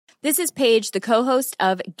This is Paige, the co-host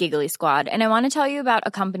of Giggly Squad, and I want to tell you about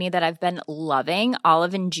a company that I've been loving,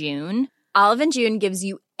 Olive & June. Olive & June gives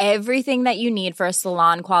you everything that you need for a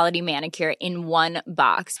salon-quality manicure in one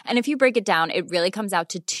box. And if you break it down, it really comes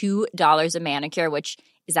out to $2 a manicure, which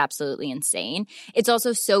is absolutely insane. It's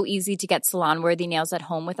also so easy to get salon-worthy nails at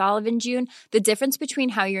home with Olive & June. The difference between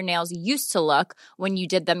how your nails used to look when you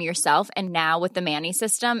did them yourself and now with the Mani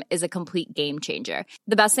system is a complete game changer.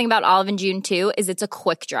 The best thing about Olive & June, too, is it's a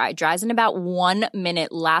quick dry. Dries in about 1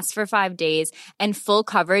 minute, lasts for 5 days, and full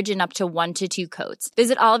coverage in up to 1 to 2 coats.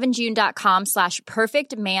 Visit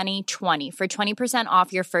oliveandjune.com/perfectmani20 for 20%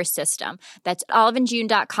 off your first system. That's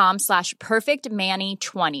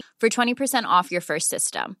oliveandjune.com/perfectmani20 for 20% off your first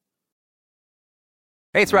system.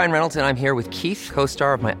 Hey, it's Ryan Reynolds, and I'm here with Keith,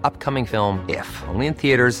 co-star of my upcoming film, If, only in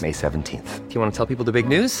theaters May 17th. Do you want to tell people the big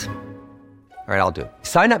news? All right, I'll do it.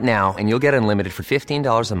 Sign up now and you'll get unlimited for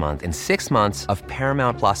 $15 a month and 6 months of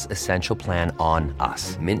Paramount Plus Essential Plan on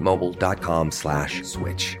us.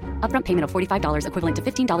 MintMobile.com/switch. Upfront payment of $45 equivalent to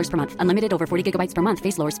 $15 per month. Unlimited over 40 gigabytes per month.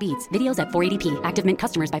 Face lower speeds. Videos at 480p. Active Mint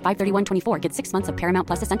customers by 531.24 get 6 months of Paramount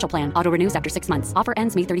Plus Essential Plan. Auto renews after 6 months. Offer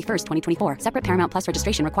ends May 31st, 2024. Separate Paramount Plus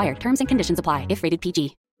registration required. Terms and conditions apply if rated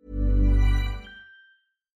PG.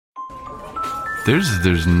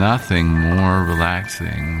 There's nothing more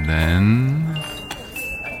relaxing than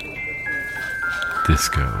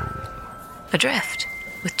disco. Adrift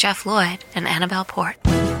with Jeff Lloyd and Annabelle Port.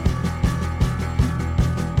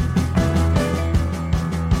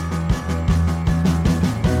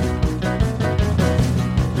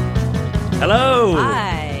 Hello.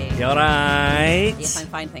 Hi. You all right? Yes, I'm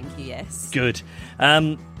fine, thank you, yes. Good.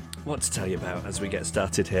 What to tell you about as we get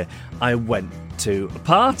started here? I went to a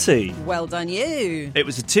party. Well done, you. It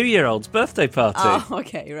was a 2-year-old's birthday party. Oh,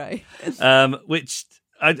 okay, right. Which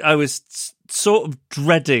I was sort of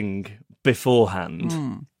dreading beforehand.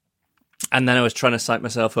 And then I was trying to psych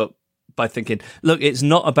myself up by thinking, look, it's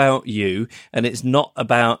not about you, and it's not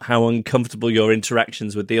about how uncomfortable your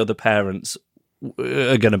interactions with the other parents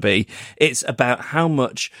are going to be. It's about how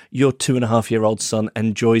much your 2.5-year-old son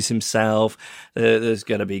enjoys himself. There's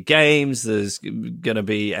going to be games, there's going to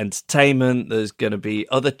be entertainment, there's going to be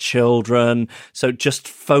other children. So just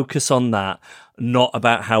focus on that, not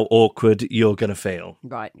about how awkward you're going to feel.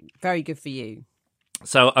 Right, very good for you.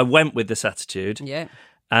 So I went with this attitude. Yeah.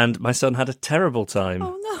 And my son had a terrible time.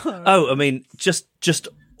 Oh, no. Oh, I mean, just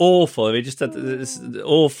awful. I mean, just had this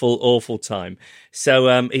awful time.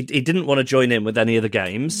 So he didn't want to join in with any of the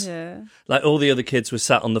games. Yeah. Like all the other kids were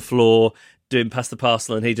sat on the floor doing pass the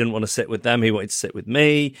parcel, and he didn't want to sit with them. He wanted to sit with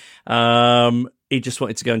me. He just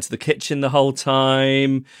wanted to go into the kitchen the whole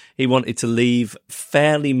time. He wanted to leave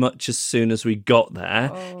fairly much as soon as we got there.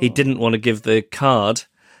 Oh. He didn't want to give the card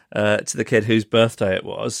to the kid whose birthday it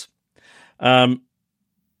was.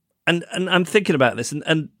 And I'm thinking about this,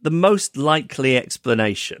 and the most likely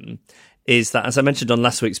explanation is that, as I mentioned on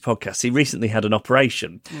last week's podcast, he recently had an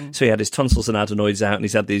operation. So he had his tonsils and adenoids out, and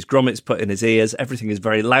he's had these grommets put in his ears. Everything is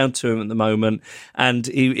very loud to him at the moment, and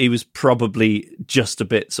he was probably just a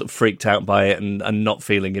bit sort of freaked out by it and not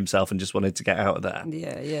feeling himself and just wanted to get out of there.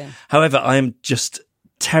 Yeah. However, I am just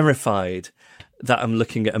terrified that I'm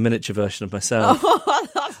looking at a miniature version of myself.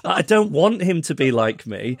 I don't want him to be like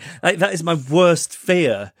me. That is my worst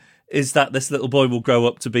fear, is that this little boy will grow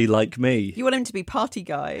up to be like me. You want him to be party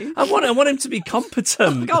guy? I want him to be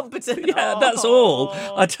competent. Competent. Yeah, that's all.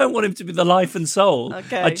 I don't want him to be the life and soul.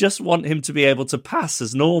 Okay. I just want him to be able to pass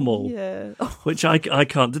as normal. Yeah. Which I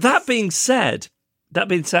can't. That being said,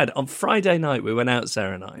 on Friday night we went out,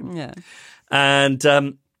 Sarah and I. Yeah. And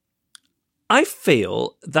I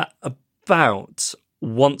feel that about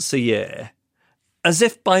once a year, as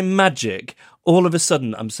if by magic, all of a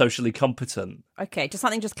sudden I'm socially competent. Okay, just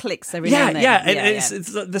something just clicks every now and then. Yeah. It's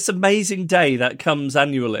this amazing day that comes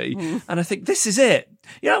annually. And I think, this is it.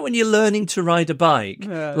 You know, when you're learning to ride a bike,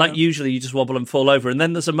 like usually you just wobble and fall over. And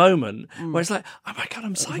then there's a moment where it's like, oh my God,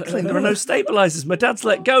 I'm cycling. There are no stabilizers. My dad's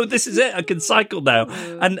let go. This is it. I can cycle now.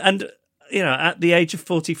 And you know, at the age of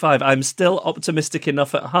 45, I'm still optimistic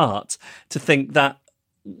enough at heart to think that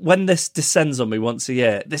when this descends on me once a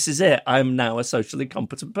year, this is it. I'm now a socially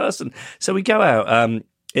competent person. So we go out.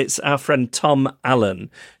 It's our friend Tom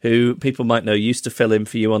Allen, who people might know used to fill in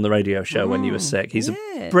for you on the radio show when you were sick. He's a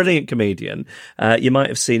brilliant comedian. You might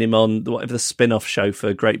have seen him on whatever the spin-off show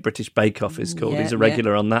for Great British Bake Off is called. He's a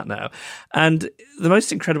regular on that now. And the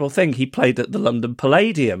most incredible thing, he played at the London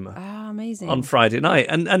Palladium amazing. On Friday night.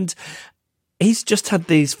 And he's just had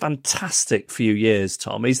these fantastic few years,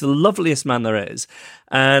 Tom. He's the loveliest man there is.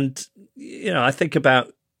 And, you know, I think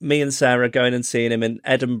about me and Sarah going and seeing him in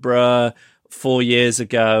Edinburgh 4 years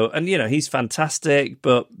ago, and he's fantastic,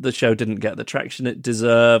 but the show didn't get the traction it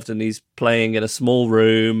deserved, and he's playing in a small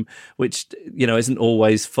room which isn't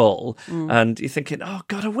always full, and you're thinking, oh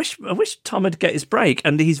god, I wish Tom would get his break,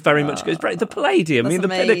 and he's very much got his break. The Palladium, the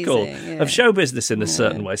pinnacle of show business in a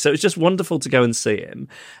certain way. So it's just wonderful to go and see him.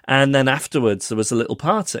 And then afterwards there was a little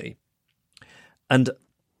party, and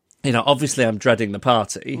obviously I'm dreading the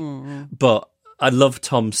party, but I love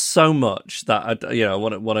Tom so much that I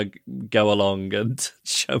want to go along and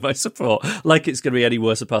show my support. Like it's going to be any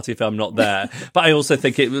worse a party if I'm not there. But I also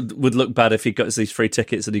think it would look bad if he got us these free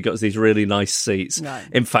tickets and he got us these really nice seats. No.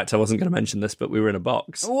 In fact, I wasn't going to mention this, but we were in a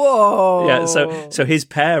box. Whoa! Yeah, so his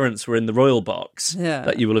parents were in the royal box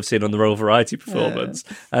that you will have seen on the Royal Variety performance,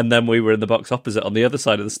 and then we were in the box opposite on the other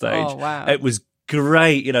side of the stage. Oh wow! It was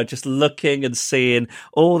great, just looking and seeing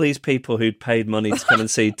all these people who'd paid money to come and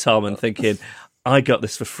see Tom and thinking, I got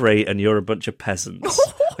this for free and you're a bunch of peasants.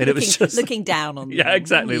 And it was just looking down on them. Yeah,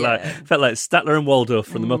 exactly. Felt like Statler and Waldorf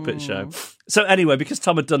from the Muppet Show. So anyway, because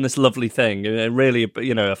Tom had done this lovely thing, and really,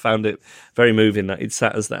 I found it very moving that he'd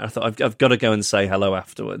sat us there. I thought, I've got to go and say hello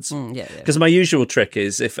afterwards. Because my usual trick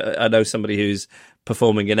is, if I know somebody who's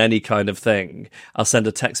performing in any kind of thing, I'll send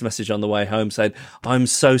a text message on the way home saying, I'm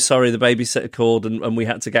so sorry the babysitter called and we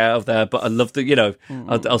had to get out of there, but I love the,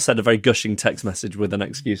 I'll send a very gushing text message with an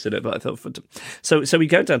excuse in it. But I thought, so we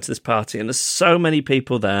go down to this party, and there's so many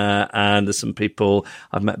people there, and there's some people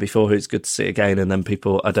I've met before who it's good to see again, and then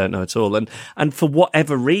people I don't know at all. And for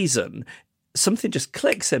whatever reason, something just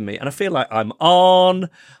clicks in me, and I feel like I'm on.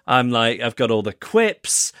 I'm like, I've got all the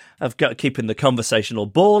quips. I've got keeping the conversational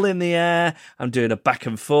ball in the air. I'm doing a back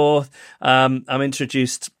and forth. I'm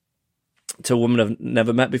introduced to a woman I've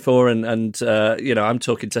never met before, and I'm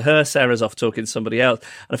talking to her. Sarah's off talking to somebody else,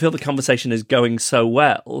 and I feel the conversation is going so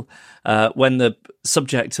well. When the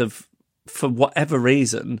subject of, for whatever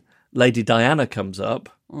reason, Lady Diana comes up,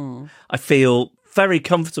 I feel very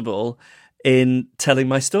comfortable in telling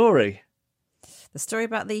my story. The story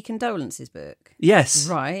about the condolences book? Yes.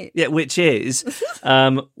 Right. Yeah, which is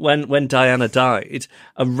when Diana died,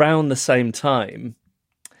 around the same time,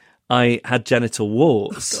 I had genital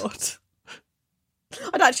warts. Oh, God.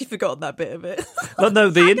 I'd actually forgotten that bit of it. Well, no,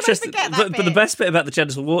 the interesting, but the best bit about the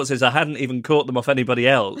genital warts is I hadn't even caught them off anybody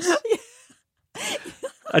else.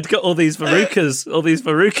 I'd got all these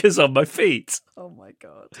verrucas on my feet. Oh, my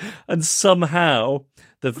God. And somehow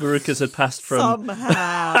the verrucas had passed from...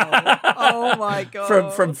 Somehow. Oh, my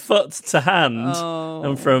God. From foot to hand,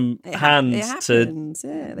 and from hand to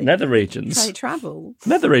nether regions. They travel.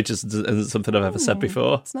 Nether regions isn't something I've ever said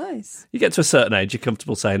before. It's nice. You get to a certain age, you're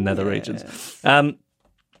comfortable saying nether regions.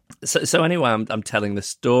 So anyway, I'm telling this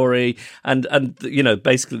story, and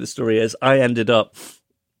basically the story is I ended up,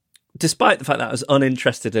 despite the fact that I was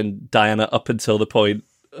uninterested in Diana up until the point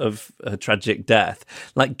of her tragic death,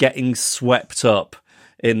 like getting swept up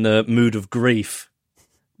in the mood of grief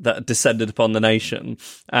that descended upon the nation.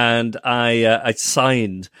 And I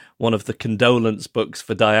signed one of the condolence books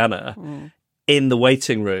for Diana in the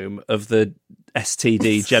waiting room of the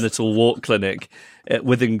STD genital wart clinic at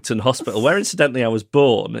Withington Hospital, where incidentally I was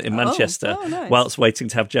born in Manchester, nice. whilst waiting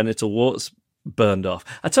to have genital warts burned off.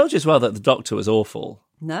 I told you as well that the doctor was awful.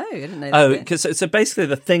 No, I didn't know that. Oh, because so basically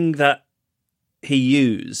the thing that he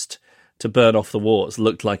used to burn off the warts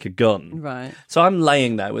looked like a gun. Right. So I'm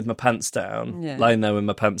laying there with my pants down,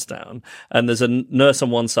 and there's a nurse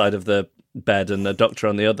on one side of the bed and a doctor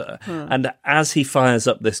on the other. And as he fires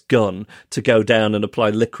up this gun to go down and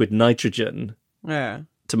apply liquid nitrogen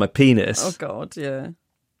to my penis. Oh, God, yeah.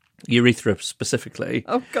 Urethra specifically.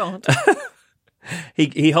 Oh, God.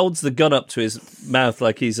 He holds the gun up to his mouth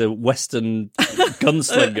like he's a Western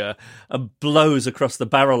gunslinger and blows across the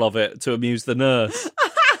barrel of it to amuse the nurse.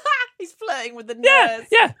 He's flirting with the nurse.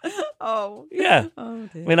 Yeah. Oh. Yeah. Oh,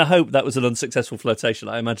 dear. I mean, I hope that was an unsuccessful flirtation.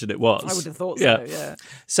 I imagine it was. I would have thought so, yeah.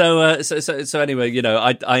 So anyway,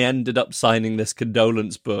 I ended up signing this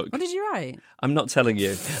condolence book. What did you write? I'm not telling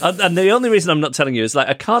you. And the only reason I'm not telling you is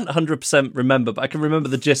I can't 100% remember, but I can remember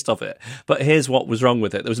the gist of it. But here's what was wrong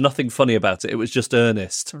with it. There was nothing funny about it. It was just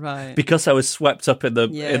earnest. Right. Because I was swept up in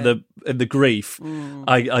the grief,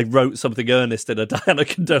 I wrote something earnest in a Diana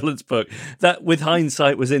condolence book that, with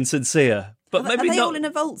hindsight, was insincere. But maybe are they not all in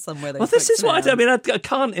a vault somewhere? Well, this is what I mean. I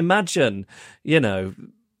can't imagine,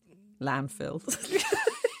 landfill.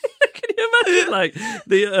 Can you imagine,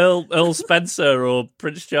 the Earl Spencer or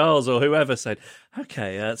Prince Charles or whoever said,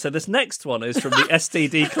 "Okay, so this next one is from the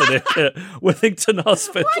STD clinic at Withington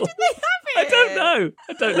Hospital." Why did they have it?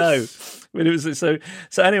 I don't know. I mean, it was so.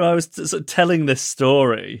 Anyway, I was sort of telling this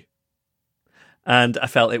story, and I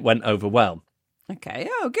felt it went over well. Okay.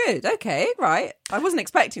 Oh, good. Okay. Right. I wasn't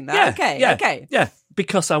expecting that. Okay. Yeah.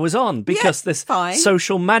 Because I was on. Because this fine.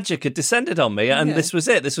 social magic had descended on me. And this was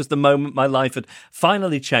it. This was the moment my life had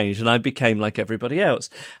finally changed and I became like everybody else.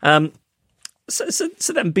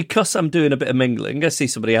 So then, because I'm doing a bit of mingling, I see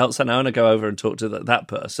somebody else I know and I go over and talk to that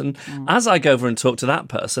person. As I go over and talk to that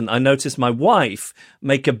person, I notice my wife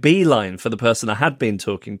make a beeline for the person I had been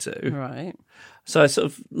talking to. Right. So I sort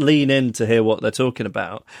of lean in to hear what they're talking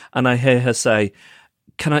about, and I hear her say,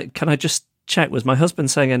 Can I just check, was my husband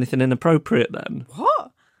saying anything inappropriate then?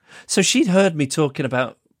 What? So she'd heard me talking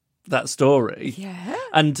about that story. Yeah.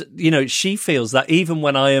 And, she feels that even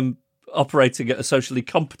when I am operating at a socially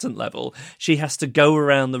competent level, she has to go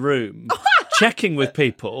around the room checking with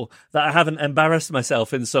people that I haven't embarrassed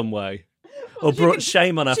myself in some way or brought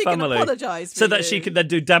shame on our family. Can apologise for so that you. she can then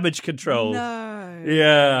do damage control. No.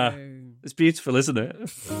 Yeah. It's beautiful, isn't it?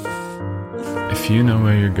 If you know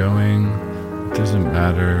where you're going, it doesn't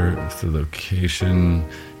matter if the location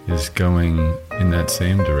is going in that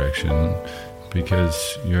same direction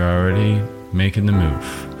because you're already making the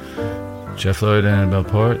move. Jeff Lloyd and Annabelle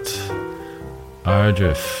Port are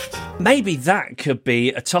adrift. Maybe that could be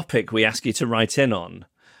a topic we ask you to write in on.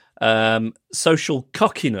 Social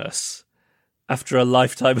cockiness after a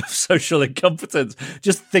lifetime of social incompetence.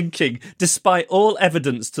 Just thinking, despite all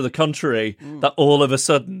evidence to the contrary, that all of a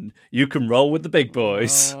sudden you can roll with the big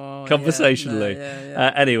boys conversationally.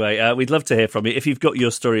 Anyway, we'd love to hear from you. If you've got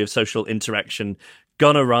your story of social interaction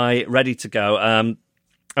gone awry, ready to go. I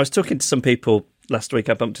was talking to some people last week.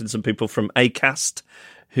 I bumped into some people from Acast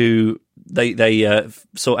who they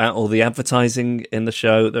sort out all the advertising in the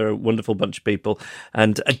show. They're a wonderful bunch of people.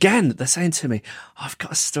 And again, they're saying to me, I've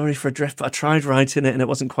got a story for Adrift, but I tried writing it and it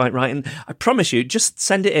wasn't quite right. And I promise you, just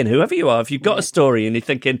send it in, whoever you are. If you've got a story and you're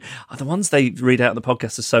thinking, the ones they read out in the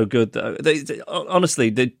podcast are so good.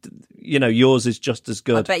 Honestly, yours is just as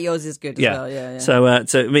good. I bet yours is good as well. Yeah. So, I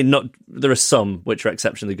mean, there are some which are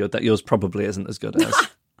exceptionally good. That yours probably isn't as good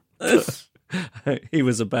as. He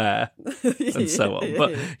was a bear and so on.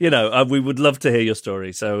 But, we would love to hear your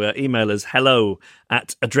story. So email us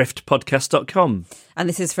hello@adriftpodcast.com. And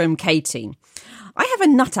this is from Katie. I have a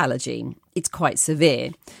nut allergy. It's quite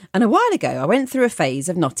severe. And a while ago, I went through a phase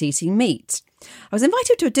of not eating meat. I was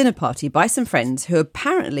invited to a dinner party by some friends who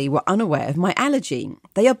apparently were unaware of my allergy.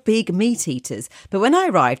 They are big meat eaters, but when I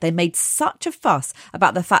arrived, they made such a fuss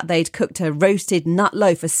about the fact they'd cooked a roasted nut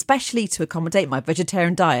loaf especially to accommodate my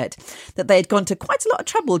vegetarian diet, that they had gone to quite a lot of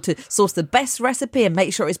trouble to source the best recipe and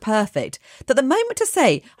make sure it was perfect, that the moment to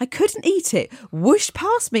say I couldn't eat it whooshed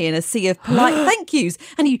past me in a sea of polite thank yous,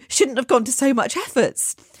 and you shouldn't have gone to so much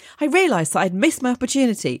efforts. I realised that I'd missed my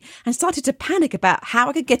opportunity and started to panic about how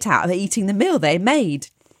I could get out of eating the meal they made.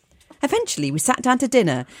 Eventually, we sat down to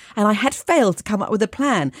dinner and I had failed to come up with a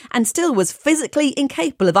plan and still was physically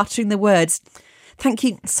incapable of uttering the words, "Thank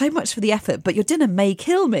you so much for the effort, but your dinner may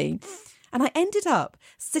kill me." And I ended up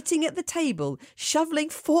sitting at the table, shoveling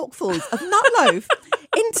forkfuls of nut loaf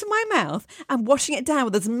into my mouth and washing it down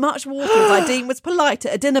with as much water as I deemed was polite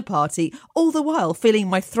at a dinner party, all the while feeling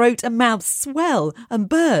my throat and mouth swell and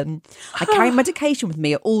burn. I carry medication with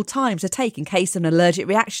me at all times to take in case of an allergic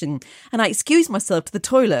reaction, and I excused myself to the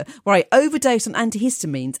toilet where I overdosed on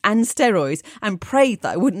antihistamines and steroids and prayed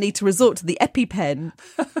that I wouldn't need to resort to the EpiPen.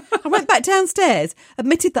 I went back downstairs,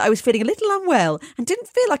 admitted that I was feeling a little unwell and didn't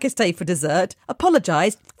feel like I stayed for dessert,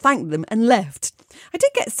 apologised, thanked them and left. I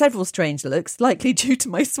did get several strange looks, likely due to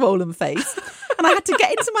my swollen face, and I had to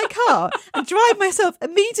get into my car and drive myself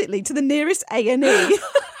immediately to the nearest A&E.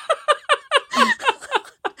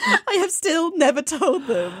 I have still never told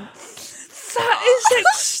them. That is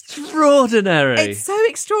extraordinary. It's so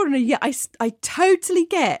extraordinary. Yeah, I totally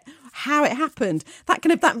get how it happened.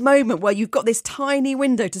 That moment where you've got this tiny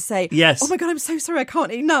window to say, yes, oh my God, I'm so sorry, I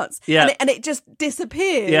can't eat nuts. Yeah. And it just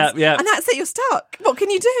disappears. Yeah. And that's it, you're stuck. What can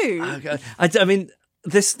you do? Okay. I mean,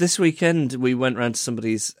 this weekend we went round to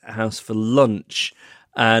somebody's house for lunch,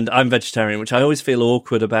 and I'm vegetarian, which I always feel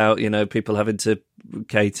awkward about, people having to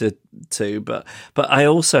cater to, but I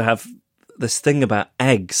also have this thing about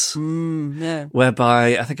eggs,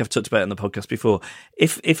 whereby I think I've talked about it in the podcast before.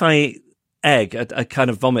 If I eat egg, I kind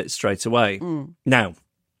of vomit straight away. Now,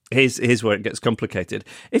 here's where it gets complicated.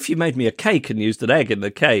 If you made me a cake and used an egg in the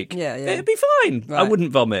cake, it'd be fine. Right. I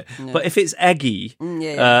wouldn't vomit. Yeah. But if it's eggy,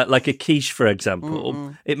 like a quiche, for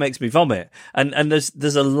example, it makes me vomit. And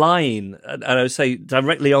there's a line, and I would say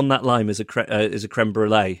directly on that line is a creme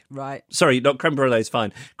brulee. Right. Sorry, not creme brulee is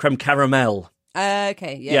fine. Creme caramel.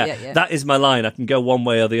 Okay, yeah. That is my line. I can go one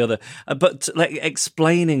way or the other. But like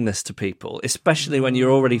explaining this to people, especially when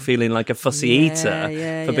you're already feeling like a fussy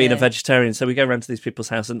eater for being a vegetarian. So we go around to these people's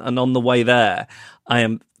house, and on the way there, I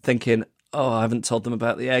am thinking, oh, I haven't told them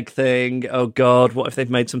about the egg thing. Oh, God, what if they've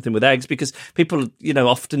made something with eggs? Because people,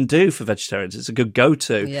 often do for vegetarians. It's a good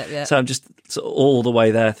go-to. Yeah. So I'm just all the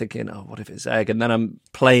way there thinking, oh, what if it's egg? And then I'm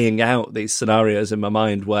playing out these scenarios in my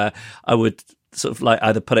mind where I would sort of like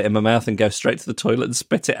either put it in my mouth and go straight to the toilet and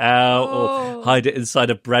spit it out or hide it inside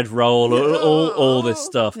a bread roll or all this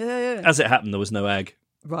stuff. Yeah. As it happened, there was no egg.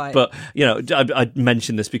 Right. But, I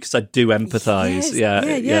mention this because I do empathise.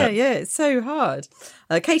 Yes. Yeah. It's so hard.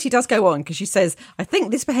 Katie does go on because she says, I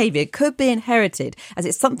think this behaviour could be inherited as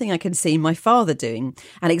it's something I can see my father doing.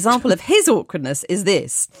 An example of his awkwardness is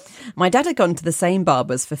this. My dad had gone to the same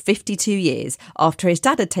barber's for 52 years after his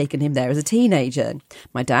dad had taken him there as a teenager.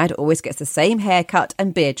 My dad always gets the same haircut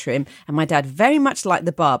and beard trim, and my dad very much liked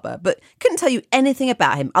the barber, but couldn't tell you anything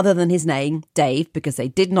about him other than his name, Dave, because they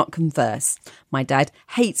did not converse. My dad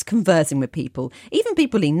hates conversing with people, even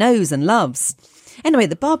people he knows and loves. Anyway,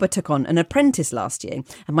 the barber took on an apprentice last year,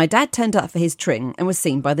 and my dad turned up for his trim and was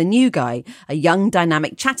seen by the new guy, a young,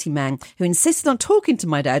 dynamic, chatty man who insisted on talking to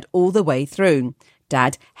my dad all the way through.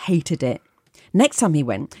 Dad hated it. Next time he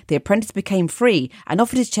went, the apprentice became free and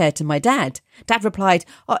offered his chair to my dad. Dad replied,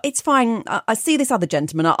 oh, it's fine, I see this other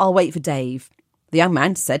gentleman, I'll wait for Dave. The young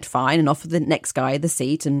man said fine and offered the next guy the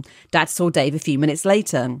seat, and Dad saw Dave a few minutes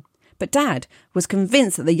later. But Dad was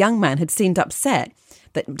convinced that the young man had seemed upset,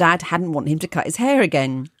 that Dad hadn't wanted him to cut his hair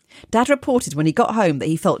again. Dad reported when he got home that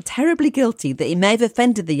he felt terribly guilty that he may have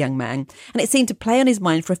offended the young man, and it seemed to play on his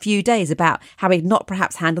mind for a few days about how he had not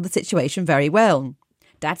perhaps handled the situation very well.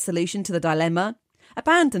 Dad's solution to the dilemma?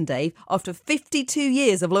 Abandon Dave after 52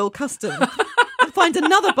 years of loyal custom and find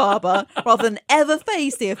another barber rather than ever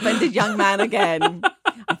face the offended young man again.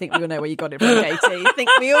 I think we all know where you got it from, Katie. I think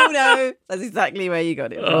we all know that's exactly where you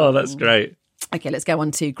got it from. Oh, that's great. Okay, let's go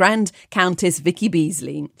on to Grand Countess Vicky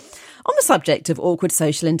Beasley. On the subject of awkward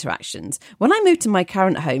social interactions, when I moved to my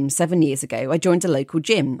current home 7 years ago, I joined a local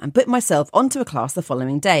gym and put myself onto a class the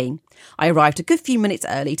following day. I arrived a good few minutes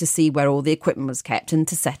early to see where all the equipment was kept and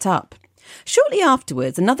to set up. Shortly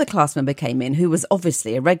afterwards, another class member came in who was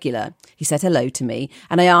obviously a regular. He said hello to me,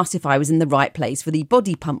 and I asked if I was in the right place for the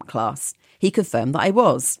body pump class. He confirmed that I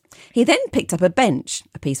was. He then picked up a bench,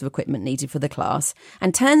 a piece of equipment needed for the class,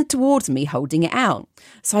 and turned towards me holding it out.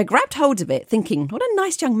 So I grabbed hold of it, thinking what a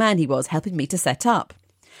nice young man he was helping me to set up.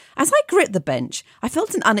 As I gripped the bench, I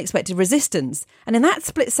felt an unexpected resistance, and in that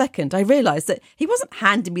split second I realised that he wasn't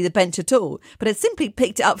handing me the bench at all, but had simply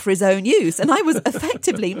picked it up for his own use, and I was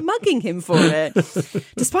effectively mugging him for it.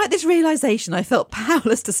 Despite this realisation, I felt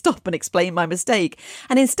powerless to stop and explain my mistake,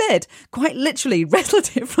 and instead quite literally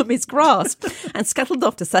wrestled it from his grasp and scuttled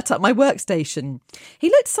off to set up my workstation. He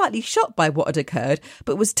looked slightly shocked by what had occurred,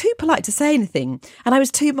 but was too polite to say anything, and I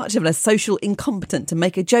was too much of a social incompetent to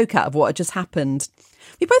make a joke out of what had just happened.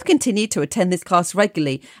 We both continued to attend this class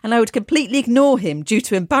regularly, and I would completely ignore him due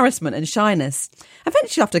to embarrassment and shyness.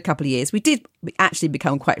 Eventually, after a couple of years, we did actually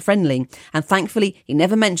become quite friendly, and thankfully, he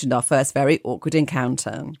never mentioned our first very awkward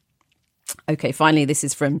encounter. Okay, finally, this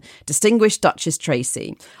is from Distinguished Duchess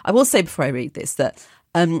Tracy. I will say before I read this that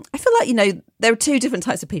I feel like, there are two different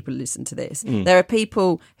types of people who listen to this. There are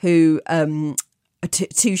people who are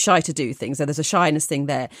too shy to do things, so there's a shyness thing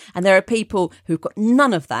there, and there are people who've got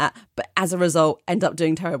none of that but as a result end up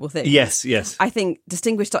doing terrible things. Yes. I think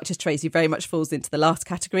Distinguished Duchess Tracy very much falls into the last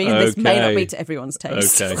category, and this may not be to everyone's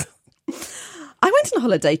taste. Okay. I went on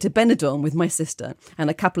holiday to Benidorm with my sister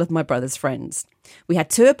and a couple of my brother's friends. We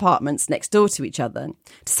had 2 apartments next door to each other.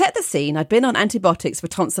 To set the scene, I'd been on antibiotics for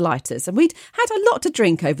tonsillitis, and we'd had a lot to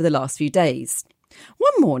drink over the last few days.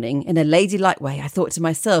 One morning, in a ladylike way, I thought to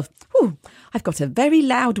myself, I've got a very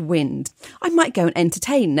loud wind. I might go and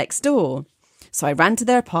entertain next door. So I ran to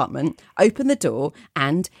their apartment, opened the door,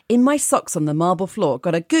 and, in my socks on the marble floor,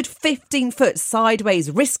 got a good 15-foot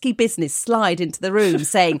sideways risky business slide into the room,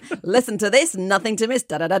 saying, listen to this, nothing to miss,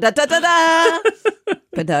 da-da-da-da-da-da-da.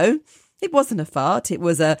 But no, it wasn't a fart. It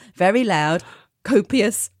was a very loud,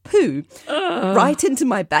 copious poo right into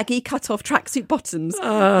my baggy cut-off tracksuit bottoms that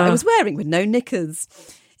I was wearing with no knickers.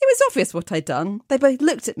 It was obvious what I'd done. They both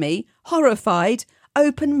looked at me, horrified,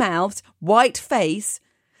 open-mouthed, white-faced.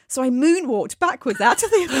 So I moonwalked backwards out of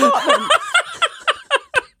the apartment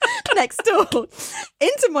next door,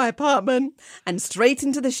 into my apartment, and straight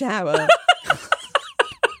into the shower.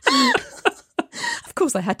 Of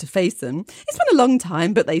course, I had to face them. It's been a long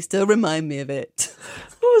time, but they still remind me of it.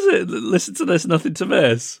 What was it? Listen to this, nothing to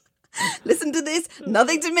miss. Listen to this,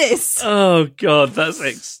 nothing to miss. Oh, God, that's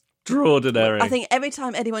extremely extraordinary. I think every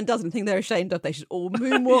time anyone does anything they're ashamed of, they should all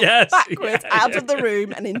moonwalk backwards out of the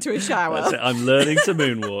room and into a shower. That's it. I'm learning to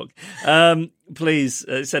moonwalk. Please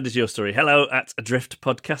send us your story.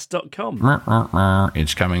 hello@adriftpodcast.com.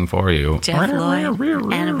 It's coming for you. Jeff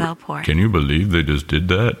Lloyd, Annabelle Port. Can you believe they just did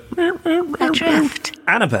that? Adrift.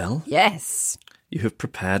 Annabelle, Yes. you have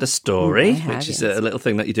prepared a story, I have, which is yes. a little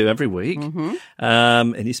thing that you do every week in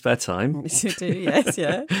your spare time. Yes, you do. Yes,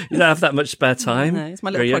 yeah. You don't have that much spare time. No, it's my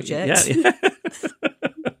little project. Yeah.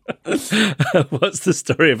 What's the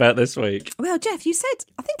story about this week? Well, Jeff, you said,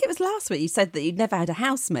 I think it was last week, you said that you'd never had a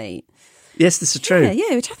housemate. Yes, this is true.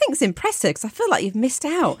 Yeah, which I think is impressive because I feel like you've missed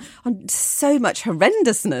out on so much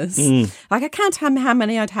horrendousness. Like I can't tell how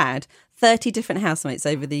many I'd had, 30 different housemates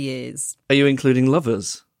over the years. Are you including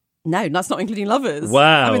lovers? No, that's not including lovers.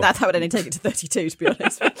 Wow. I mean, that would only take it to 32, to be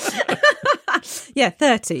honest. Yeah,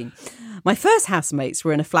 30. My first housemates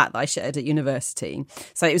were in a flat that I shared at university.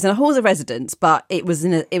 So it was in a hall of residence, but it was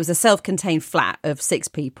a self-contained flat of 6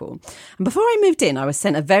 people. And before I moved in, I was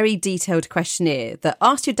sent a very detailed questionnaire that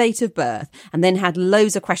asked your date of birth and then had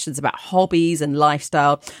loads of questions about hobbies and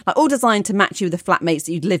lifestyle, like all designed to match you with the flatmates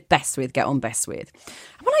that you'd live best with, get on best with.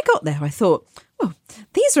 And when I got there, I thought, oh,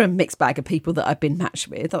 these are a mixed bag of people that I've been matched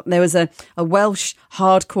with. There was a Welsh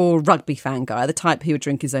hardcore rugby fan guy, the type who would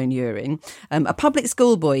drink his own urine, a public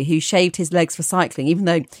school boy who shaved his legs for cycling, even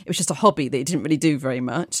though it was just a hobby that he didn't really do very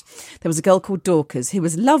much. There was a girl called Dorcas who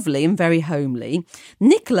was lovely and very homely.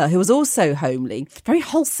 Nicola, who was also homely, very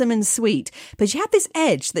wholesome and sweet, but she had this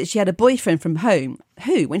edge that she had a boyfriend from home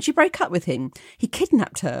who, when she broke up with him, he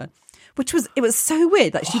kidnapped her. It was so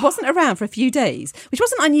weird that she wasn't around for a few days, which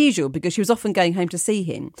wasn't unusual because she was often going home to see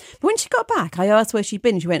him. But when she got back, I asked where she'd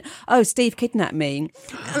been. She went, "Oh, Steve kidnapped me."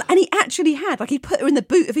 And he actually had, like he put her in the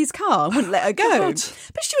boot of his car and wouldn't let her go. God.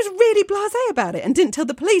 But she was really blasé about it and didn't tell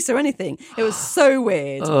the police or anything. It was so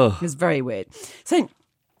weird. It was very weird. So it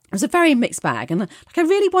was a very mixed bag, and I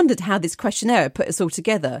really wondered how this questionnaire put us all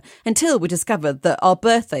together until we discovered that our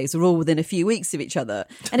birthdays were all within a few weeks of each other.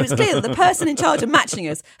 And it was clear that the person in charge of matching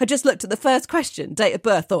us had just looked at the first question, date of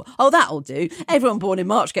birth, thought, oh, that'll do. Everyone born in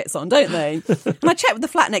March gets on, don't they? And I checked with the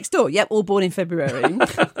flat next door. Yep, all born in February.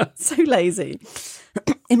 So lazy.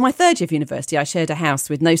 In my third year of university, I shared a house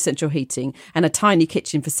with no central heating and a tiny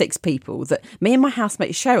kitchen for 6 people that me and my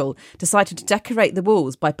housemate Cheryl decided to decorate the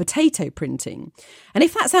walls by potato printing. And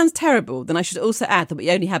if that sounds terrible, then I should also add that we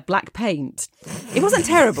only had black paint. It wasn't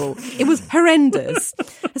terrible. It was horrendous.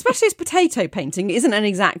 Especially as potato painting isn't an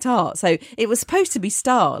exact art. So it was supposed to be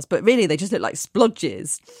stars, but really they just look like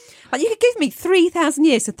splodges. Like you could give me 3,000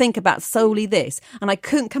 years to think about solely this, and I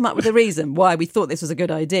couldn't come up with a reason why we thought this was a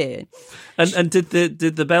good idea. And did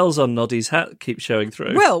the bells on Noddy's hat keep showing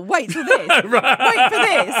through? Well, wait for this. Wait for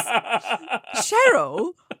this.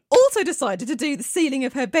 Cheryl also decided to do the ceiling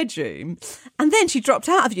of her bedroom, and then she dropped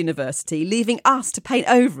out of university, leaving us to paint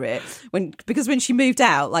over it. Because when she moved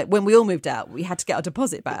out, like when we all moved out, we had to get our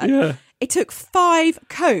deposit back. Yeah. It took 5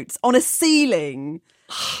 coats on a ceiling.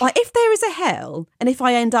 Like, if there is a hell, and if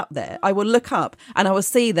I end up there, I will look up and I will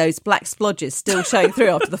see those black splodges still showing through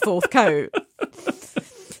after the 4th coat.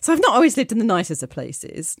 So I've not always lived in the nicest of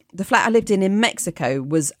places. The flat I lived in Mexico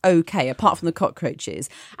was okay, apart from the cockroaches,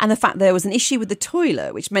 and the fact there was an issue with the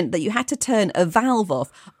toilet, which meant that you had to turn a valve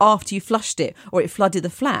off after you flushed it, or it flooded the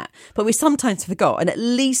flat. But we sometimes forgot, and at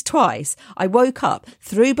least twice, I woke up,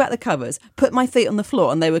 threw back the covers, put my feet on the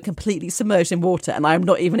floor, and they were completely submerged in water, and I am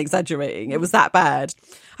not even exaggerating. It was that bad.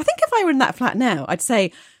 I think if I were in that flat now, I'd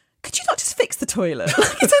say, could you not just fix the toilet?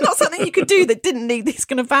 Is there not something you could do that didn't need this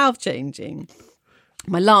kind of valve changing?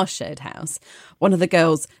 My last shared house, one of the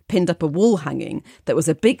girls pinned up a wall hanging that was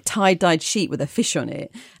a big tie-dyed sheet with a fish on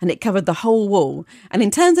it, and it covered the whole wall. And in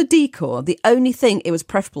terms of decor, the only thing it was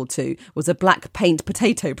preferable to was a black paint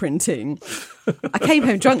potato printing. I came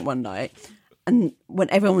home drunk one night, and when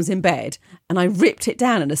everyone was in bed, and I ripped it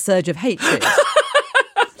down in a surge of hatred.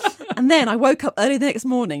 And then I woke up early the next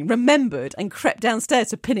morning, remembered, and crept downstairs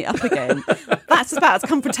to pin it up again. That's about as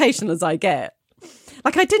confrontational as I get.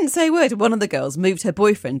 Like, I didn't say a word when one of the girls moved her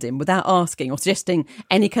boyfriend in without asking or suggesting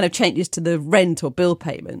any kind of changes to the rent or bill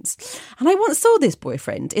payments. And I once saw this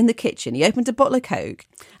boyfriend in the kitchen. He opened a bottle of Coke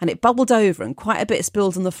and it bubbled over and quite a bit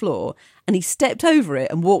spilled on the floor. And he stepped over it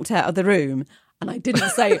and walked out of the room. And I didn't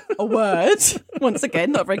say a word. Once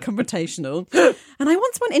again, not very confrontational. And I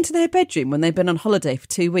once went into their bedroom when they'd been on holiday for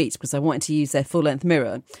 2 weeks because I wanted to use their full-length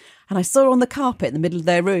mirror. And I saw on the carpet in the middle of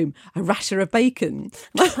their room a rasher of bacon.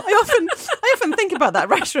 I often think about that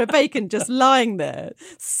rasher of bacon just lying there.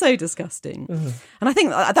 So disgusting. And I think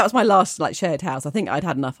that was my last shared house. I think I'd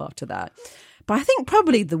had enough after that. But I think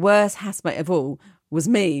probably the worst housemate of all was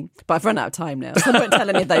me, but I've run out of time now, so I won't tell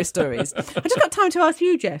any of those stories. I just got time to ask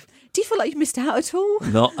you, Jeff. Do you feel like you've missed out at all?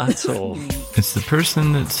 Not at all. It's the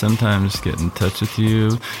person that sometimes get in touch with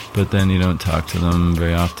you, but then you don't talk to them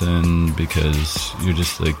very often because you're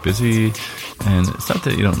just like busy. And it's not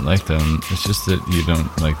that you don't like them, it's just that you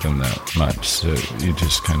don't like them that much. So you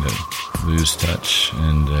just kind of lose touch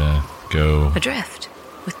and go Adrift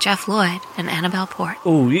with Jeff Lloyd and Annabelle Port.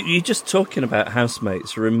 Oh, you just talking about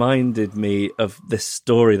housemates reminded me of this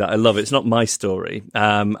story that I love. It's not my story.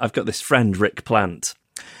 I've got this friend, Rick Plant,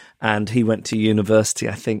 and he went to university,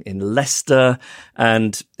 I think, in Leicester,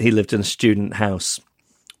 and he lived in a student house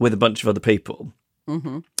with a bunch of other people,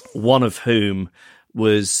 one of whom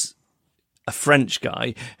was a French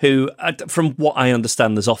guy who, from what I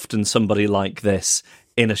understand, there's often somebody like this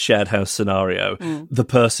in a shared house scenario, the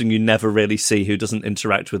person you never really see who doesn't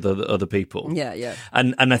interact with other people. Yeah.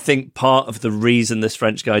 And I think part of the reason this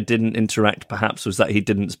French guy didn't interact perhaps was that he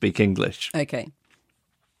didn't speak English. Okay.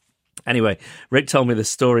 Anyway, Rick told me this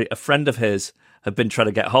story. A friend of his had been trying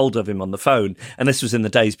to get hold of him on the phone, and this was in the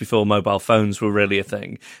days before mobile phones were really a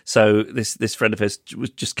thing. So this friend of his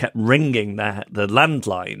just kept ringing the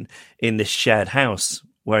landline in this shared house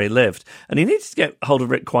where he lived, and he needed to get hold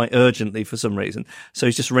of Rick quite urgently for some reason. So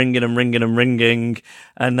he's just ringing, and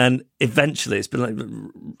then eventually it's been like,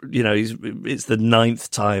 it's the 9th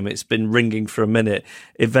time it's been ringing for a minute.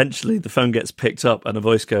 Eventually the phone gets picked up and a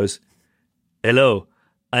voice goes, "Hello,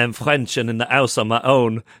 I am French and in the house on my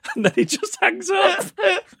own," and then he just hangs up.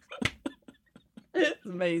 It's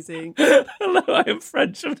amazing. "Hello, I am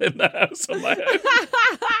French and in the house on my own."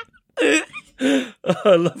 Oh,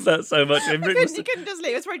 I love that so much. You couldn't just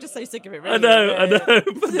leave. It's probably just so sick of it. Really. I know.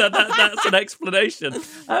 But that's an explanation.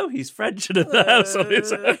 Oh, he's French and in the house on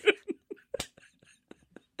his own.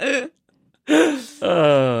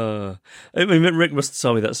 I mean, Rick must have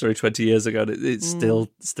told me that story 20 years ago, and it still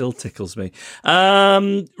tickles me.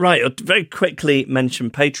 Right, I'll very quickly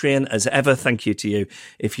mention Patreon. As ever, thank you to you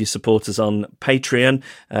if you support us on Patreon.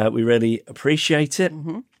 We really appreciate it.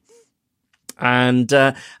 And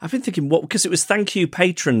I've been thinking, because it was Thank You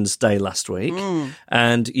Patrons Day last week,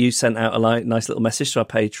 and you sent out a nice little message to our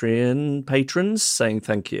Patreon patrons saying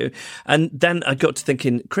thank you. And then I got to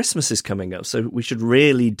thinking, Christmas is coming up, so we should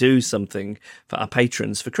really do something for our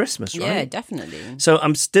patrons for Christmas, right? Yeah, definitely. So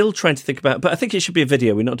I'm still trying to think about, but I think it should be a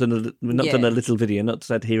video. We've not done a little video, not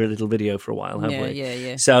had here a little video for a while, have we?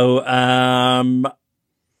 Yeah. So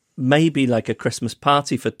maybe like a Christmas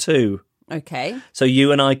party for two. Okay. So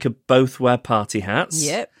you and I could both wear party hats.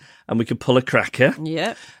 Yep. And we could pull a cracker.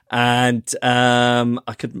 Yep. And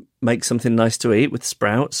I could make something nice to eat with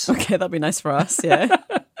sprouts. Okay, that'd be nice for us, yeah.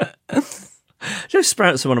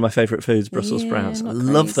 Sprouts are one of my favourite foods, Brussels sprouts. I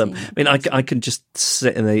love them. I mean, I can just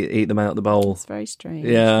sit and eat them out of the bowl. It's very strange.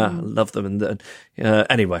 Yeah, I love them. And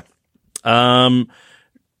anyway.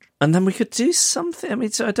 And then we could do something. I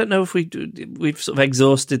mean, so I don't know if we've sort of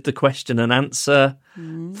exhausted the question and answer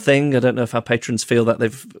thing. I don't know if our patrons feel that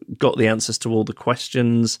they've got the answers to all the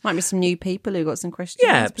questions. Might be some new people who got some questions.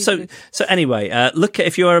 Yeah. So anyway,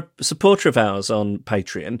 if you are a supporter of ours on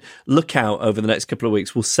Patreon, look out over the next couple of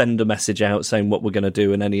weeks. We'll send a message out saying what we're going to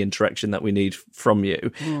do and any interaction that we need from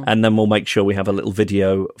you. And then we'll make sure we have a little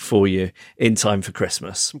video for you in time for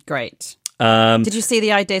Christmas. Great. Did you see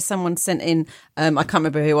the idea someone sent in? I can't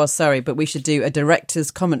remember who it was, sorry, but we should do a director's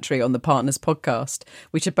commentary on the Partners podcast.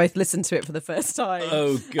 We should both listen to it for the first time.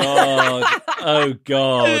 Oh,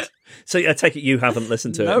 God. So I take it you haven't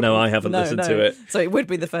listened to it? No, I haven't listened to it. So it would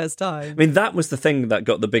be the first time. I mean, that was the thing that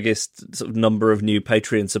got the biggest sort of number of new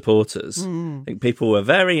Patreon supporters. I think people were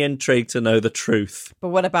very intrigued to know the truth. But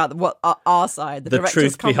what about our side? The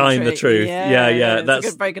truth behind the truth. Yeah.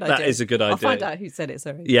 That's a very good idea. That is a good idea. I'll find out who said it,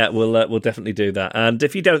 sorry. Yeah, we'll definitely do that. And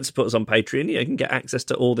if you don't support us on Patreon, you can get access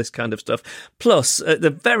to all this kind of stuff. Plus, at the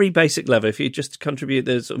very basic level, if you just contribute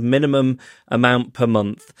the sort of minimum amount per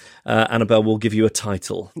month, Annabelle will give you a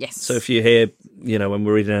title. Yes. So if you hear, when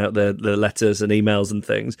we're reading out the letters and emails and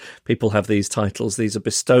things, people have these titles. These are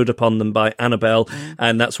bestowed upon them by Annabelle,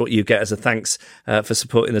 and that's what you get as a thanks for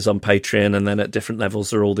supporting us on Patreon. And then at different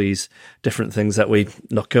levels are all these different things that we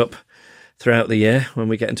knock up throughout the year when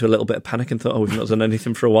we get into a little bit of panic and thought, we've not done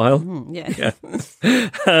anything for a while. Yeah.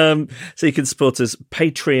 So you can support us,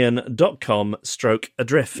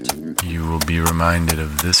 patreon.com/adrift. You will be reminded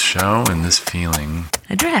of this show and this feeling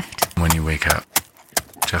Adrift. when you wake up.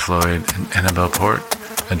 Jeff Lloyd and Annabelle Port,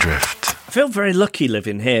 Adrift. I feel very lucky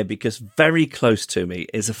living here because very close to me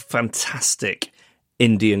is a fantastic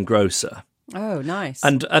Indian grocer. Oh, nice.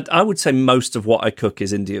 And I would say most of what I cook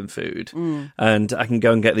is Indian food. And I can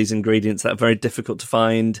go and get these ingredients that are very difficult to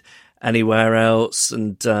find anywhere else.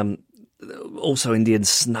 And also Indian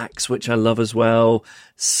snacks, which I love as well.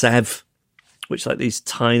 Sev, which like these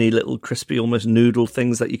tiny little crispy, almost noodle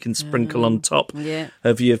things that you can sprinkle on top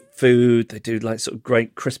of your food. They do like sort of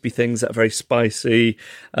great crispy things that are very spicy.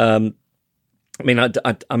 I mean,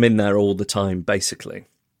 I'm in there all the time, basically.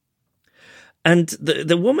 And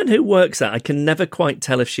the woman who works there, I can never quite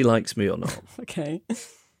tell if she likes me or not. Okay.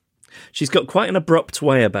 She's got quite an abrupt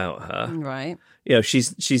way about her. Right. You know,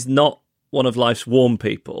 she's not one of life's warm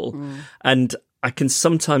people. And I can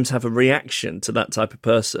sometimes have a reaction to that type of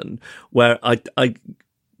person where I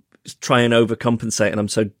try and overcompensate, and I'm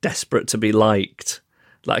so desperate to be liked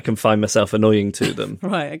that I can find myself annoying to them.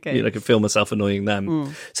 Right, okay. You know, I can feel myself annoying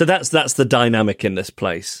them. So that's the dynamic in this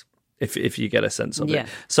place, if you get a sense of it.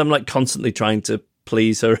 So I'm like constantly trying to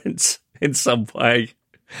please her in some way.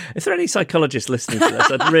 If there are any psychologists listening to this,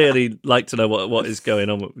 I'd really like to know what is going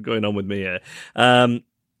on with me here.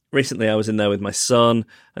 Recently, I was in there with my son,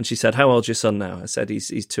 and she said, "How old's your son now?" I said, "He's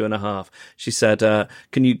 2.5." She said,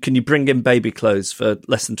 "Can you bring him baby clothes for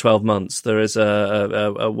less than 12 months? There is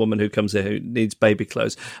a woman who comes here who needs baby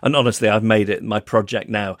clothes." And honestly, I've made it my project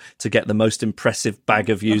now to get the most impressive bag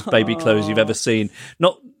of used baby clothes you've ever seen.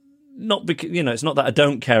 Not because, you know, it's not that I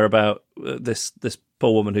don't care about this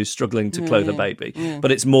poor woman who's struggling to clothe a baby,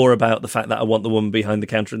 but it's more about the fact that I want the woman behind the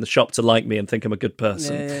counter in the shop to like me and think I'm a good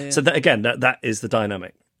person. So that, again, that is the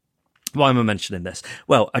dynamic. Why am I mentioning this?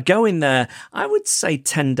 Well, I go in there, I would say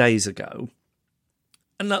 10 days ago,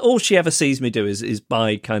 and all she ever sees me do is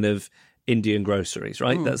buy kind of Indian groceries,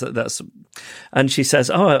 right? That's. And she says,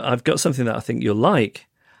 "Oh, I've got something that I think you'll like."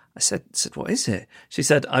 I said, "What is it?" She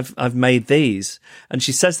said, I've made these. And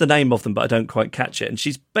she says the name of them, but I don't quite catch it. And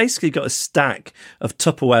she's basically got a stack of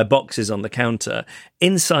Tupperware boxes on the counter.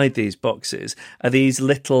 Inside these boxes are these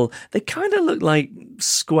little, they kind of look like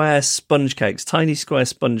square sponge cakes, tiny square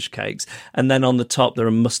sponge cakes. And then on the top, there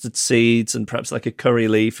are mustard seeds and perhaps like a curry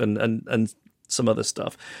leaf and some other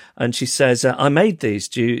stuff. And she says, "I made these.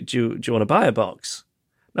 Do you want to buy a box?"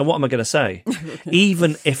 Now, what am I going to say?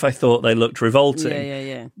 Even if I thought they looked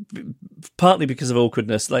revolting, partly because of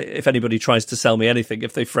awkwardness, like if anybody tries to sell me anything,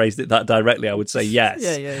 if they phrased it that directly, I would say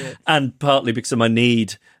yes. And partly because of my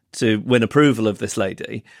need to win approval of this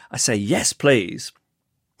lady, I say, "Yes, please."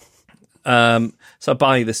 So I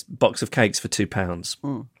buy this box of cakes for £2.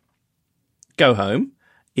 Go home,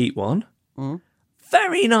 eat one.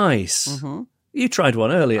 Very nice. You tried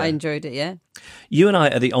one earlier. I enjoyed it, yeah. You and I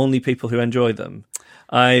are the only people who enjoy them.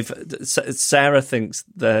 Sarah thinks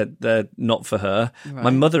they're not for her. Right. My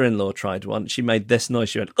mother-in-law tried one. She made this noise.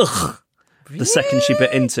 She went, "Ugh." Really? The second she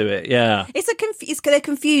bit into it, yeah. They're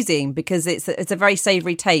confusing because it's a very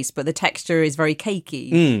savoury taste, but the texture is very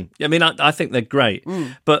cakey. I mean, I think they're great,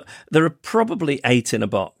 but there are probably 8 in a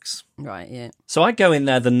box. Right, yeah. So I go in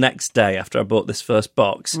there the next day after I bought this first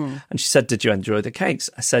box, and she said, "Did you enjoy the cakes?"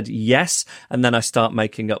 I said, "Yes." And then I start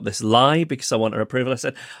making up this lie because I want her approval. I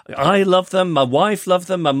said, "I love them. My wife loved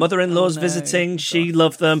them. My mother-in-law's visiting. She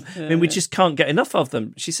loved them. I mean, we just can't get enough of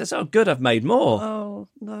them." She says, "Oh, good. I've made more." Oh,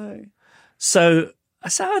 no. So I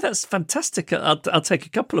said, "Oh, that's fantastic. I'll take a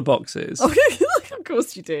couple of boxes." Oh, of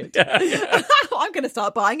course you did. I'm going to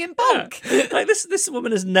start buying in bulk. Like this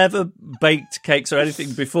woman has never baked cakes or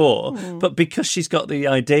anything before, but because she's got the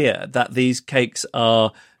idea that these cakes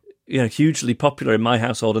are, you know, hugely popular in my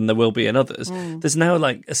household and there will be in others, there's now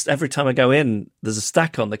like every time I go in, there's a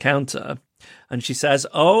stack on the counter. And she says,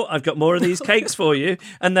 "Oh, I've got more of these cakes for you."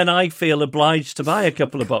 And then I feel obliged to buy a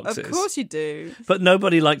couple of boxes. Of course you do. But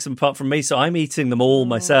nobody likes them apart from me, so I'm eating them all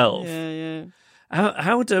myself. Yeah.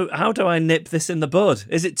 How do I nip this in the bud?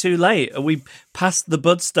 Is it too late? Are we past the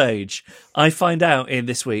bud stage? I find out in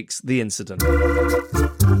this week's The Incident.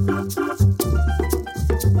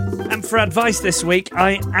 And for advice this week,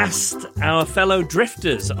 I asked our fellow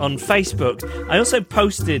drifters on Facebook. I also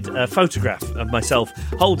posted a photograph of myself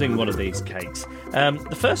holding one of these cakes.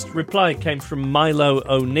 The first reply came from Milo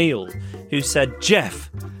O'Neill, who said, "Jeff,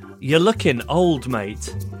 you're looking old,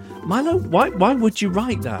 mate." Milo, why would you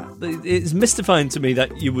write that? It's mystifying to me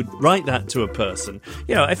that you would write that to a person.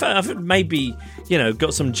 You know, if I've maybe, you know,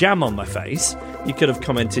 got some jam on my face, you could have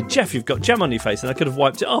commented, "Jeff, you've got jam on your face," and I could have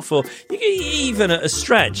wiped it off. Or you could, even at a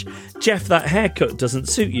stretch, "Jeff, that haircut doesn't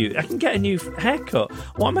suit you. I can get a new haircut."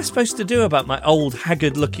 What am I supposed to do about my old,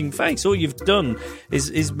 haggard-looking face? All you've done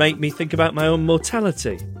is make me think about my own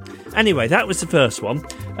mortality. Anyway, that was the first one.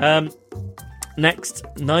 Next,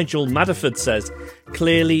 Nigel Madderford says,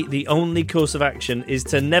 "Clearly the only course of action is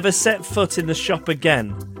to never set foot in the shop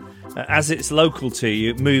again. As it's local to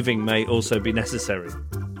you, moving may also be necessary."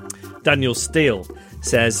 Daniel Steele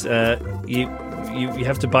says, you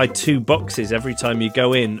have to buy 2 boxes every time you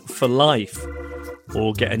go in for life.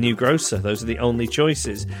 or get a new grocer. Those are the only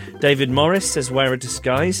choices. David Morris says wear a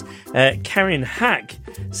disguise. Karen Hack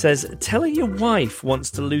says tell her your wife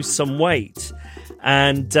wants to lose some weight.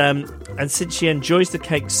 And since she enjoys the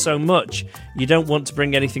cake so much, you don't want to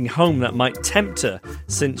bring anything home that might tempt her,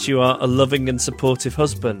 since you are a loving and supportive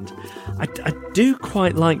husband. I do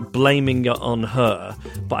quite like blaming it on her,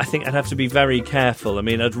 but I think I'd have to be very careful. I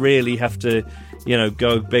mean, I'd really have to,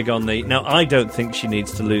 go big on the... Now, I don't think she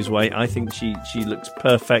needs to lose weight. I think she looks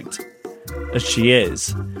perfect as she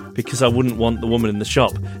is, because I wouldn't want the woman in the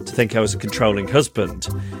shop to think I was a controlling husband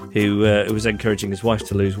who was encouraging his wife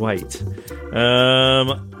to lose weight.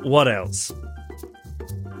 What else?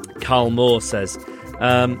 Carl Moore says,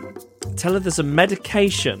 tell her there's a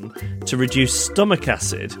medication to reduce stomach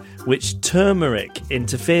acid which turmeric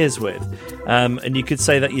interferes with. And you could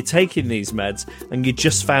say that you're taking these meds and you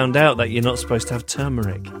just found out that you're not supposed to have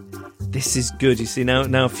turmeric. This is good. You see,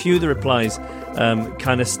 now a few of the replies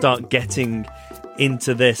kind of start getting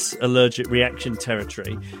into this allergic reaction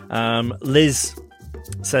territory. Liz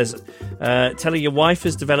says, tell her your wife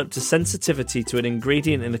has developed a sensitivity to an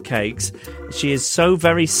ingredient in the cakes. She is so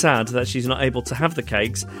very sad that she's not able to have the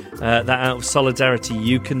cakes that out of solidarity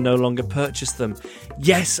you can no longer purchase them.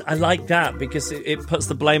 Yes, I like that, because it puts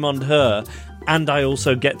the blame on her, and I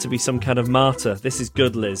also get to be some kind of martyr. This is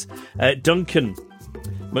good, Liz. Duncan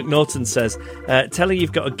McNaughton says, tell her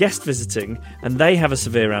you've got a guest visiting and they have a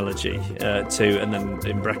severe allergy to, and then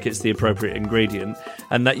in brackets, the appropriate ingredient,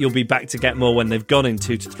 and that you'll be back to get more when they've gone in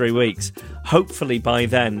 2 to 3 weeks. Hopefully by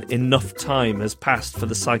then enough time has passed for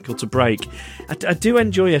the cycle to break. I do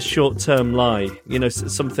enjoy a short-term lie,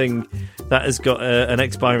 something that has got an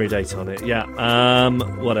expiry date on it. Yeah.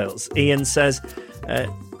 What else? Ian says,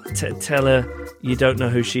 tell her you don't know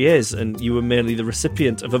who she is and you were merely the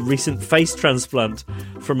recipient of a recent face transplant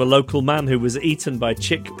from a local man who was eaten by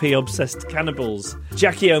chickpea-obsessed cannibals.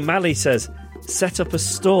 Jackie O'Malley says, set up a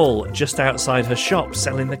stall just outside her shop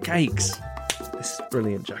selling the cakes. This is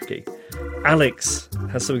brilliant, Jackie. Alex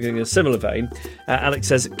has something in a similar vein. Alex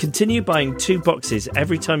says, continue buying 2 boxes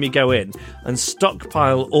every time you go in and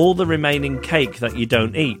stockpile all the remaining cake that you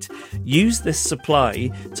don't eat. Use this supply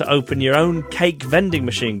to open your own cake vending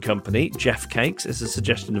machine company. Jeff Cakes is a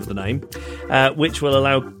suggestion of the name, which will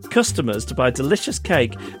allow customers to buy delicious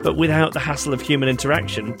cake but without the hassle of human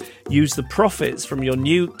interaction. Use the profits from your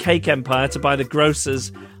new cake empire to buy the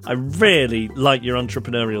grocers. I really like your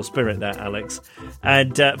entrepreneurial spirit there, Alex.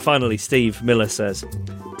 And finally, Steve Miller says,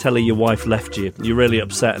 tell her your wife left you. You're really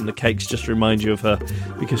upset and the cakes just remind you of her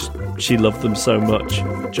because she loved them so much.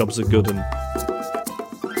 Job's a good one.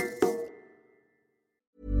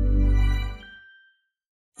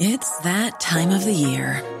 It's that time of the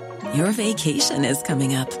year. Your vacation is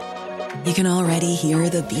coming up. You can already hear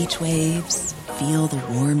the beach waves, feel the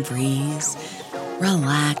warm breeze,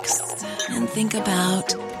 relax, and think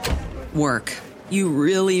about work. You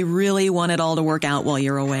really, really want it all to work out while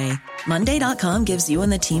you're away. Monday.com gives you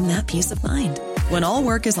and the team that peace of mind. When all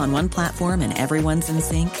work is on one platform and everyone's in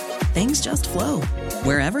sync, things just flow.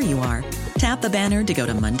 Wherever you are, tap the banner to go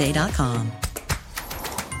to Monday.com.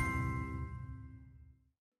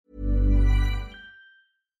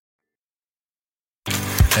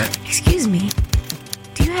 Excuse me,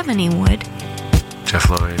 do you have any wood? Jeff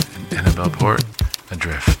Lloyd and Annabelle Port,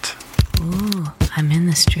 Adrift. Ooh, I'm in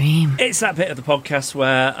the stream. It's that bit of the podcast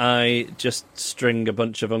where I just string a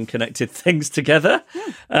bunch of unconnected things together.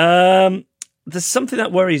 There's something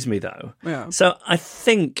that worries me, though. Yeah. So I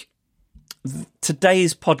think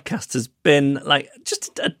today's podcast has been like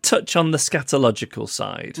just a touch on the scatological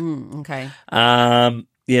side. Okay.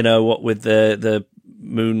 What with the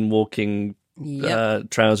moonwalking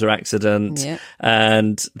trouser accident,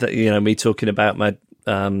 and me talking about my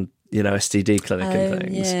STD clinic and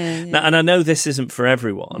things. Now, and I know this isn't for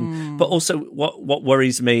everyone, but also what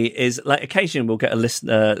worries me is like occasionally we'll get a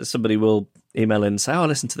listener, somebody will email in and say, I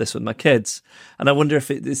listen to this with my kids. And I wonder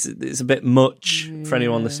if it's a bit much for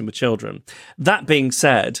anyone listening with children. That being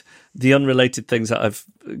said, the unrelated things that I've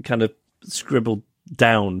kind of scribbled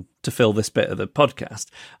down to fill this bit of the podcast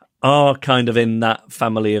are kind of in that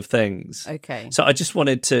family of things. Okay. So I just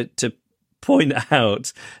wanted to point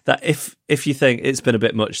out that if you think it's been a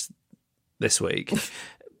bit much this week,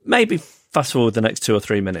 maybe fast forward the next 2 or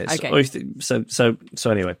 3 minutes. Okay. Or so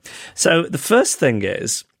anyway. So the first thing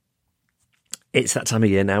is, it's that time of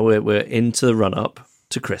year now. We're into the run up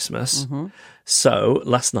to Christmas. Mm-hmm. So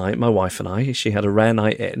last night, my wife and I, she had a rare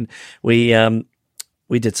night in. We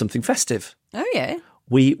did something festive. Oh yeah.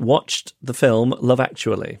 We watched the film Love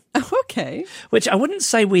Actually. Oh, okay. Which I wouldn't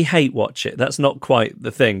say we hate watch it. That's not quite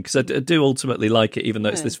the thing, because I do ultimately like it, even though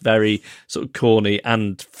it's this very sort of corny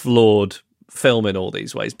and flawed film in all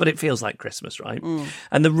these ways, but it feels like Christmas, right?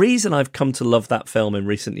 And the reason I've come to love that film in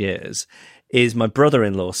recent years is my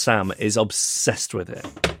brother-in-law, Sam, is obsessed with it.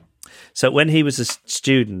 So when he was a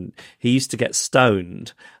student, he used to get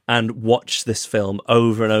stoned and watch this film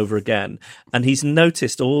over and over again. And he's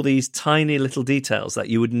noticed all these tiny little details that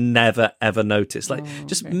you would never, ever notice, like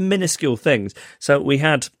just minuscule things. So we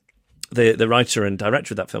had the writer and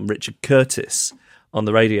director of that film, Richard Curtis, on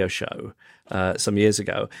the radio show some years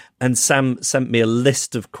ago, and Sam sent me a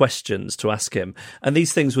list of questions to ask him, and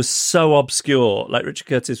these things were so obscure. Like, Richard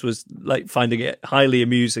Curtis was like finding it highly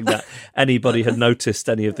amusing that anybody had noticed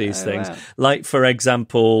any of these things. Wow. Like, for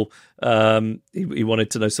example, he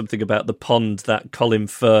wanted to know something about the pond that Colin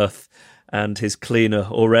Firth and his cleaner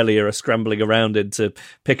Aurelia are scrambling around in to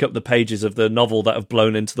pick up the pages of the novel that have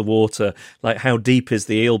blown into the water. Like, how deep is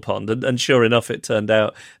the eel pond? And sure enough, it turned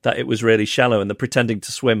out that it was really shallow, and they're pretending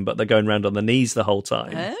to swim, but they're going around on their knees the whole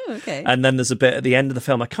time. Oh, okay. And then there's a bit at the end of the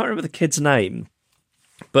film, I can't remember the kid's name,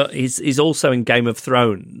 but he's also in Game of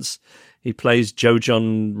Thrones. He plays Joe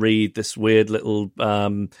John Reed, this weird little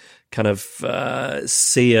kind of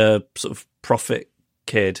seer sort of prophet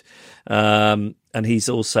kid. And he's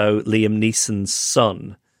also Liam Neeson's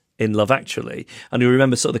son in Love Actually. And you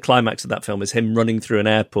remember sort of the climax of that film is him running through an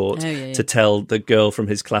airport to tell the girl from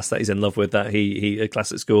his class that he's in love with, that he a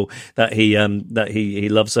class at school, that he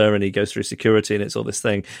loves her, and he goes through security, and it's all this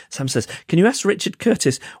thing. Sam says, "Can you ask Richard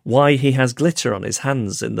Curtis why he has glitter on his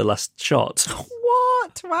hands in the last shot?"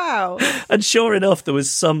 What? Wow. And sure enough, there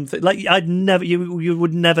was something like you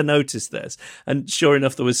would never notice this. And sure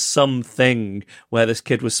enough, there was something where this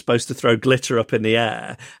kid was supposed to throw glitter up in the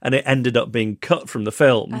air, and it ended up being cut from the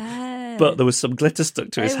film. But there was some glitter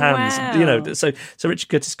stuck to his hands. Wow. You know, so Richard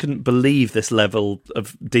Curtis couldn't believe this level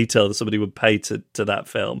of detail that somebody would pay to that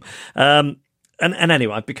film. And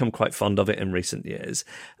anyway, I've become quite fond of it in recent years.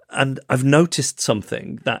 And I've noticed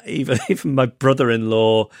something that even my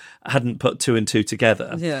brother-in-law hadn't put two and two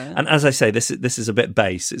together. Yeah. And as I say, this is a bit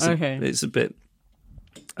base. It's a bit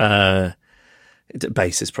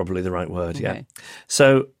base is probably the right word. Okay. Yeah.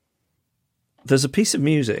 So there's a piece of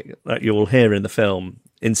music that you'll hear in the film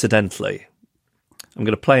incidentally. I'm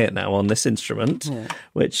going to play it now on this instrument,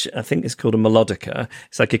 which I think is called a melodica.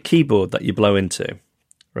 It's like a keyboard that you blow into.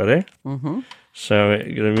 Ready? Mm-hmm. So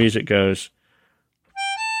the music goes.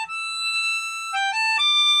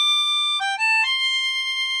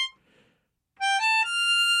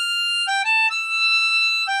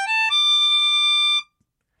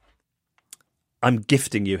 I'm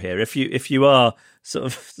gifting you here. If you are sort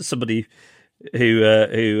of somebody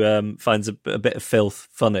who finds a bit of filth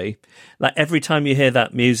funny, like every time you hear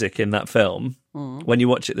that music in that film, when you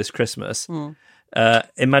watch it this Christmas,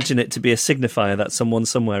 imagine it to be a signifier that someone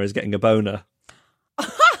somewhere is getting a boner.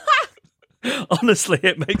 Honestly,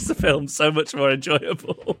 it makes the film so much more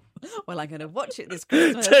enjoyable. Well, I'm going to watch it this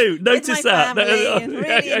Christmas. Notice that. And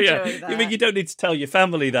really enjoy that. I mean, you don't need to tell your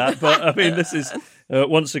family that, but I mean, this is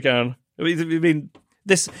once again. I mean,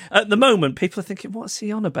 this at the moment, people are thinking, "What's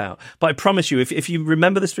he on about?" But I promise you, if you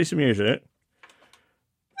remember this piece of music,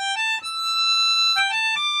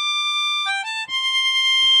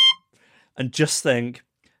 and just think,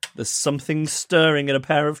 there's something stirring in a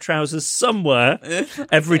pair of trousers somewhere.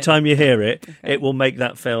 Every time you hear it, it will make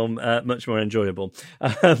that film much more enjoyable.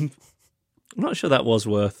 I'm not sure that was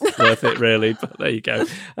worth it, really, but there you go.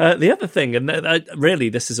 The other thing, and really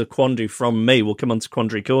this is a quandary from me, we'll come on to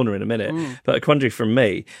Quandary Corner in a minute, but a quandary from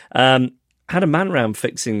me, had a man round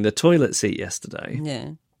fixing the toilet seat yesterday. Yeah.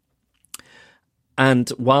 And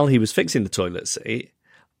while he was fixing the toilet seat,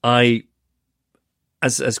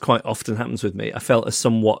 as quite often happens with me, I felt a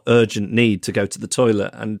somewhat urgent need to go to the toilet,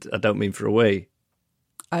 and I don't mean for a wee.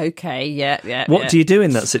 Okay, yeah. What do you do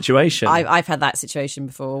in that situation? I've had that situation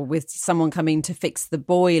before with someone coming to fix the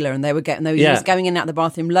boiler, and they were going in and out of the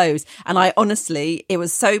bathroom loads. And I honestly, it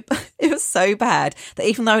was so bad that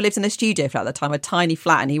even though I lived in a studio flat at the time, a tiny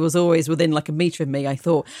flat, and he was always within like a metre of me, I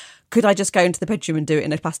thought, could I just go into the bedroom and do it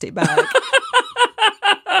in a plastic bag?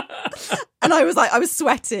 And I was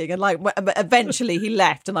sweating, and eventually he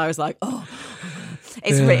left, and I was like, oh.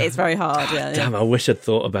 It's very hard. Yeah, damn, I wish I'd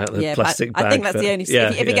thought about the plastic bag. I think that's the only.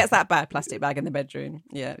 If it gets that bad, plastic bag in the bedroom.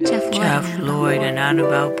 Yeah. Jeff Lloyd and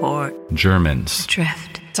Annabelle Port. Germans.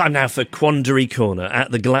 Drift. Time now for Quandary Corner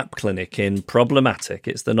at the GLAP Clinic in Problematic.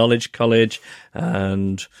 It's the Knowledge College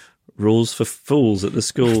and Rules for Fools at the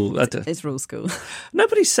school. It's Rule School.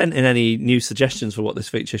 Nobody's sent in any new suggestions for what this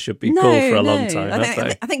feature should be called for a long time,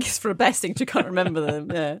 I think it's for a besting to can't remember them.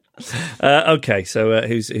 Yeah. Okay, so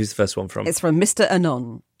who's the first one from? It's from Mr.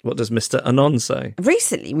 Anon. What does Mr. Anon say?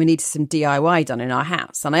 Recently, we needed some DIY done in our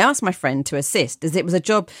house, and I asked my friend to assist, as it was a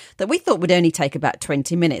job that we thought would only take about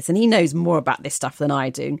 20 minutes, and he knows more about this stuff than I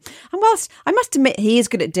do. And whilst I must admit he is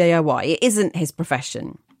good at DIY, it isn't his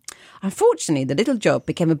profession. Unfortunately, the little job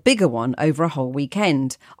became a bigger one over a whole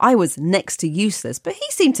weekend. I was next to useless, but he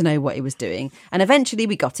seemed to know what he was doing, and eventually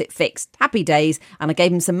we got it fixed. Happy days, and I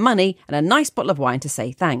gave him some money and a nice bottle of wine to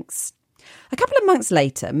say thanks. A couple of months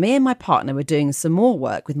later, me and my partner were doing some more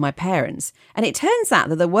work with my parents, and it turns out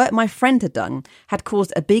that the work my friend had done had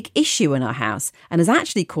caused a big issue in our house and has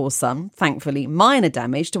actually caused some, thankfully, minor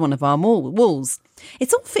damage to one of our walls.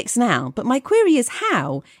 It's all fixed now, but my query is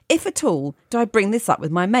how, if at all, do I bring this up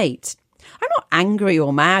with my mate? I'm not angry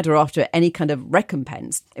or mad or after any kind of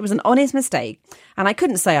recompense. It was an honest mistake, and I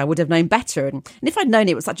couldn't say I would have known better. And if I'd known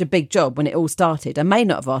it was such a big job when it all started, I may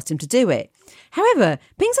not have asked him to do it. However,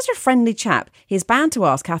 being such a friendly chap, he is bound to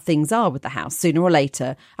ask how things are with the house sooner or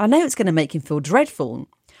later. I know it's going to make him feel dreadful.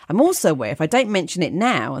 I'm also aware if I don't mention it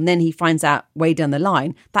now and then he finds out way down the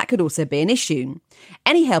line, that could also be an issue.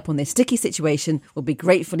 Any help on this sticky situation will be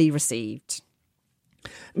gratefully received.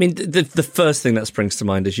 I mean, the first thing that springs to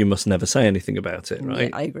mind is you must never say anything about it, right?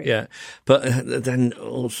 Yeah, I agree. Yeah. But then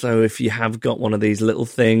also, if you have got one of these little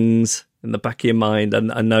things in the back of your mind,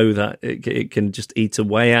 and I know that it can just eat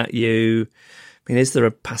away at you. I mean, is there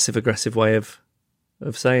a passive-aggressive way of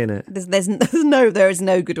saying it? There is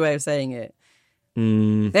no good way of saying it.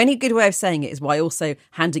 The only good way of saying it is by also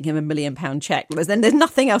handing him £1 million check. Because then there's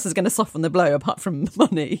nothing else that's going to soften the blow apart from the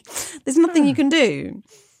money. There's nothing you can do.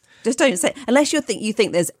 Just don't say, unless you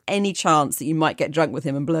think there's any chance that you might get drunk with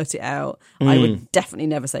him and blurt it out. I would definitely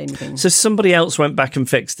never say anything. So somebody else went back and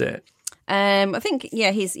fixed it. I think,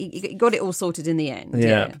 yeah, he got it all sorted in the end.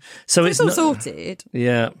 Yeah. So it's all sorted.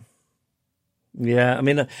 Yeah. Yeah. I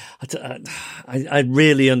mean, I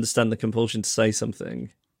really understand the compulsion to say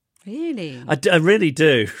something. Really? I really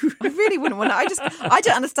do. I really wouldn't want to. I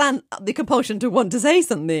don't understand the compulsion to want to say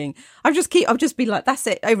something. I'll just be like, that's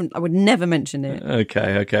it. I would never mention it.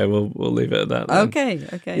 Okay. We'll leave it at that then. Okay.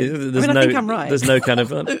 I think I'm right. There's no kind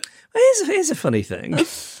of... here's a funny thing.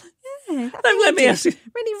 Yeah, let me ask you.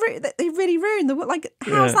 They really ruined the... Like,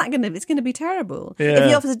 how's that going to... It's going to be terrible. Yeah. If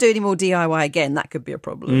he offers to do any more DIY again, that could be a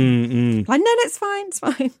problem. Like, no, it's fine. It's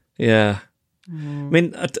fine. Yeah. I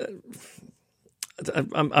mean...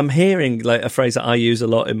 I'm hearing like a phrase that I use a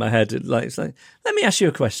lot in my head. Like, it's like, let me ask you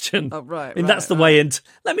a question. Oh, right. I mean, that's the way into.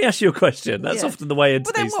 Let me ask you a question. That's often the way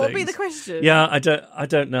into these things. Well, then what would be the question? Yeah, I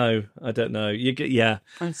don't know. You get, yeah.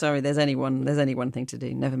 I'm sorry. There's only one thing to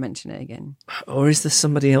do. Never mention it again. Or is there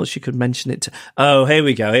somebody else you could mention it to? Oh, here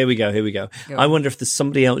we go. I wonder if there's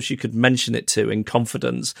somebody else you could mention it to in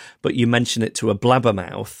confidence, but you mention it to a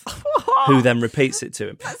blabbermouth. Who then repeats it to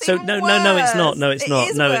him? That's so even no, worse. it's not. No, it's not.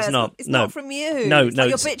 It is No, worse. it's not. It's no. not from you. No, it's no. Like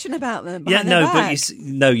you're bitching about them. Yeah, no, back.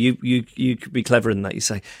 but you could be cleverer than that. You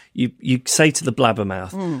say you say to the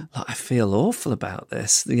blabbermouth, like, I feel awful about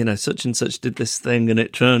this. You know, such and such did this thing, and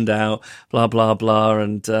it turned out blah blah blah,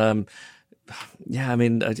 and yeah, I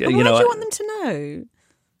mean, Why do you want them to know?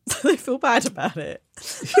 So they feel bad about it.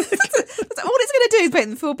 That's all it's going to do is make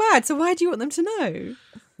them feel bad. So why do you want them to know?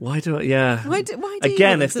 Why do I? Yeah. Why do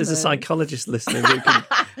Again, you if there's a psychologist listening who can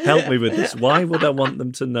help me with this, why would I want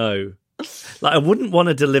them to know? Like, I wouldn't want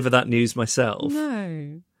to deliver that news myself.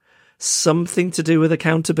 No. Something to do with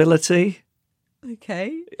accountability.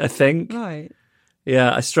 Okay. I think. Right.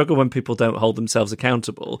 Yeah, I struggle when people don't hold themselves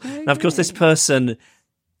accountable. Okay. Now, of course, this person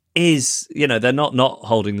is, they're not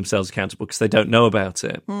holding themselves accountable because they don't know about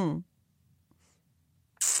it.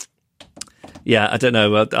 Yeah, I don't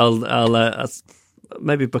know. I'll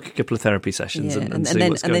maybe book a couple of therapy sessions and see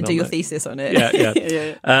what's going on. And then do your thesis on it. Yeah.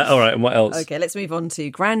 Yeah. All right, and what else? Okay, let's move on to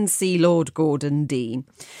Grand Sea Lord Gordon Dean.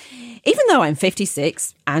 Even though I'm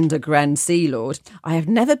 56 and a Grand Sea Lord, I have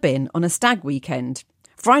never been on a stag weekend.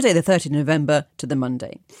 Friday the 30th of November to the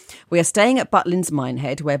Monday. We are staying at Butlins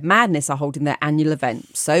Minehead, where Madness are holding their annual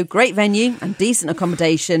event. So great venue and decent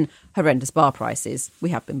accommodation, horrendous bar prices.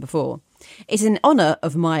 We have been before. It's in honour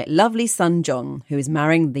of my lovely son John, who is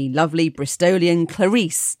marrying the lovely Bristolian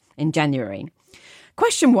Clarice in January.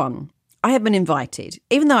 Question 1. I have been invited.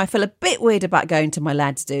 Even though I feel a bit weird about going to my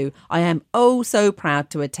lads' do, I am oh so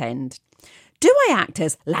proud to attend. Do I act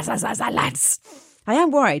as lads? I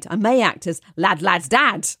am worried I may act as lad's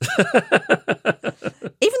dad.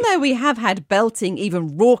 Even though we have had belting,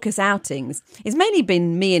 even raucous outings, it's mainly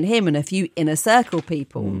been me and him and a few inner circle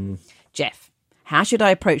people. Jeff, how should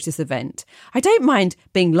I approach this event? I don't mind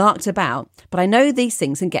being larked about, but I know these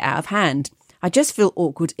things can get out of hand. I just feel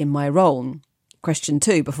awkward in my role. Question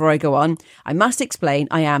 2, before I go on, I must explain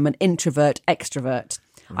I am an introvert extrovert.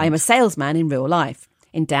 I am a salesman in real life.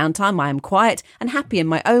 In downtime, I am quiet and happy in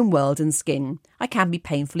my own world and skin. I can be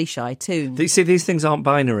painfully shy too. You see, these things aren't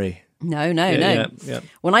binary. No. Yeah.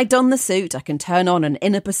 When I don the suit, I can turn on an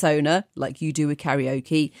inner persona, like you do with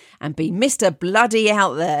karaoke, and be Mr. Bloody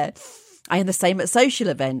Out There. I am the same at social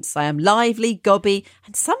events. I am lively, gobby,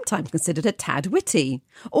 and sometimes considered a tad witty.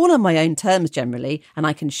 All on my own terms generally, and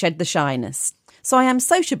I can shed the shyness. So I am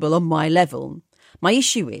sociable on my level. My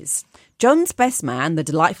issue is, John's best man, the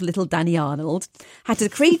delightful little Danny Arnold, had to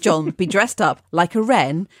decree John be dressed up like a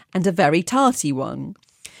wren and a very tarty one.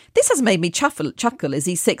 This has made me chuckle as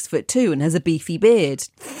he's 6'2" and has a beefy beard.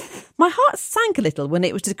 My heart sank a little when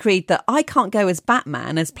it was decreed that I can't go as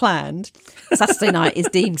Batman as planned. Saturday night is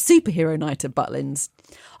deemed superhero night at Butlins.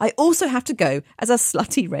 I also have to go as a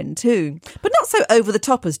slutty wren too, but not so over the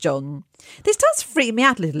top as John. This does freak me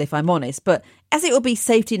out a little if I'm honest, but as it will be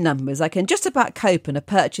safety numbers, I can just about cope and have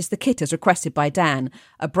purchased the kit as requested by Dan,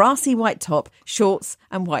 a brassy white top, shorts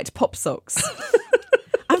and white pop socks.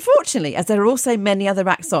 Unfortunately, as there are also many other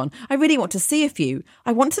acts on, I really want to see a few.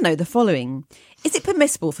 I want to know the following. Is it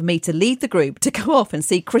permissible for me to lead the group to go off and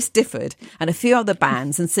see Chris Difford and a few other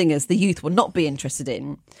bands and singers the youth will not be interested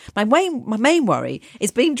in? My main worry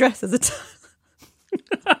is being dressed as a...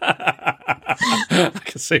 I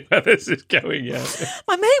can see where this is going, yeah.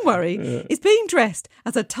 My main worry is being dressed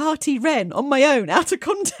as a tarty wren on my own, out of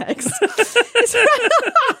context.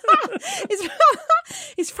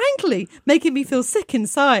 It's frankly making me feel sick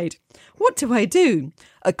inside. What do I do?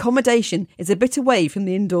 Accommodation is a bit away from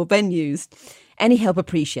the indoor venues. Any help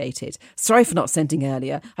appreciated. Sorry for not sending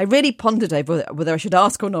earlier. I really pondered over whether I should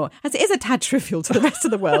ask or not, as it is a tad trivial to the rest of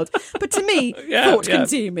the world, but to me,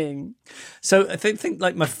 thought-consuming. So I think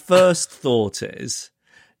like my first thought is,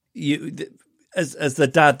 as the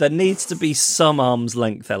dad, there needs to be some arm's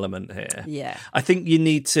length element here. Yeah. I think you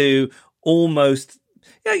need to almost...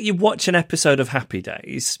 Yeah, you watch an episode of Happy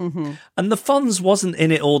Days, and the Fonz wasn't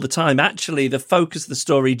in it all the time. Actually, the focus of the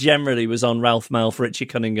story generally was on Ralph Malph, Richie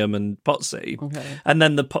Cunningham, and Potsy. Okay. And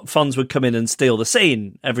then the Fonz would come in and steal the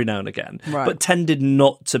scene every now and again, but tended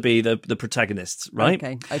not to be the protagonists, right?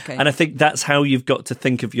 Okay. And I think that's how you've got to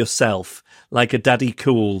think of yourself, like a daddy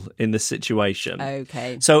cool in this situation.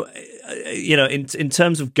 Okay. So, in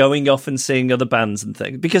terms of going off and seeing other bands and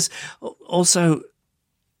things, because also,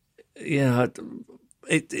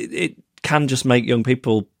 It can just make young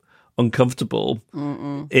people uncomfortable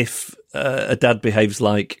if a dad behaves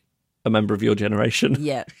like a member of your generation.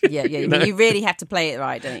 Yeah. You really have to play it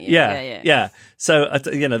right, don't you? Yeah. So,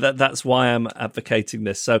 that's why I'm advocating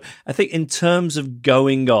this. So I think in terms of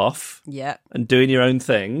going off and doing your own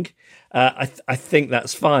thing, I think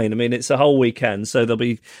that's fine. I mean, it's a whole weekend, so there'll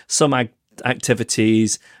be some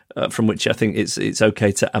activities from which I think it's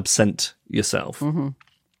okay to absent yourself.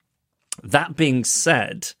 That being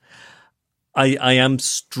said, I am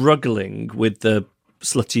struggling with the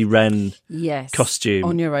slutty wren costume.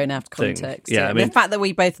 On your own out of context. Yeah, I mean, the fact that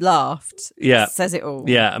we both laughed says it all.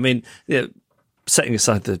 Yeah, I mean, setting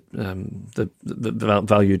aside the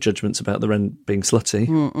value judgments about the wren being slutty.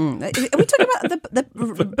 Are we talking about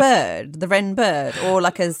the bird, the wren bird, or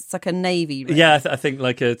like a navy wren? Yeah, I think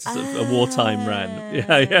like a wartime wren.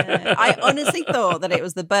 Yeah. I honestly thought that it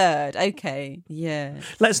was the bird. Okay, yeah.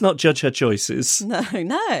 Let's not judge her choices. No.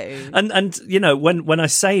 And when I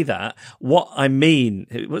say that, what I mean,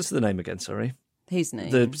 what's the name again? Sorry. Whose name?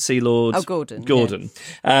 The Sea Lord. Oh, Gordon.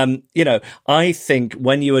 Yeah. I think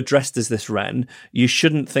when you are dressed as this wren, you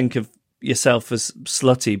shouldn't think of yourself as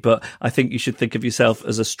slutty, but I think you should think of yourself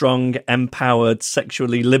as a strong, empowered,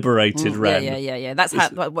 sexually liberated wren. Yeah. That's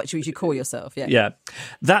what you should call yourself. Yeah. Yeah.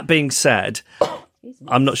 That being said,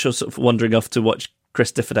 I'm not sure. Sort of wandering off to watch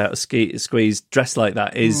Chris Difford out of Squeeze dressed like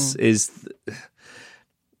that is.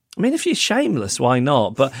 I mean, if you're shameless, why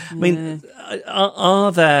not? But I mean,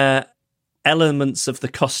 are there elements of the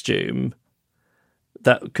costume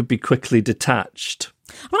that could be quickly detached?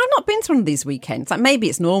 Well, I've not been to one of these weekends. Like maybe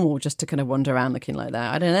it's normal just to kind of wander around looking like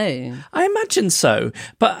that. I don't know. I imagine so.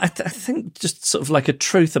 But I think just sort of like a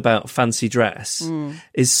truth about fancy dress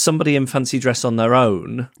is somebody in fancy dress on their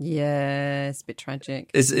own. Yeah, it's a bit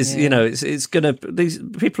tragic. It's going to... These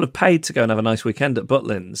people have paid to go and have a nice weekend at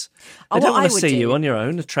Butlins. They don't want to see you on your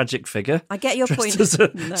own, a tragic figure. I get your point. As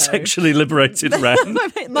a sexually liberated wren.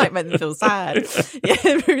 It might make them feel sad.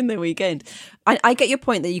 Ruin their weekend. I get your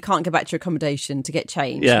point that you can't go back to your accommodation to get changed.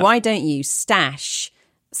 Yeah. Why don't you stash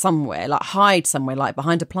somewhere, like hide somewhere, like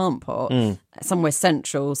behind a plant pot, somewhere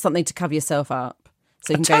central, something to cover yourself up?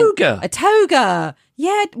 So you can a toga.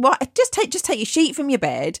 Yeah, just take your sheet from your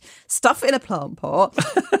bed, stuff it in a plant pot,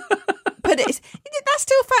 put but that's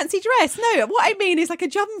still fancy dress. No, what I mean is like a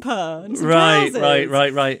jumper and some Right.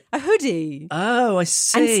 trousers. A hoodie. Oh, I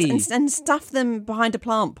see. And stuff them behind a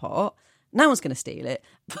plant pot. No one's going to steal it.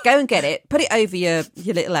 Go and get it, put it over your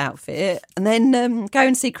little outfit, and then go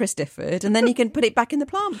and see Chris Difford, and then you can put it back in the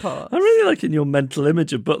plant pot. I'm really liking your mental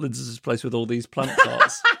image of Butlins as this place with all these plant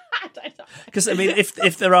pots. Because, I mean,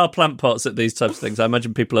 if there are plant pots at these types of things, I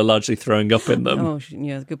imagine people are largely throwing up in them. Oh,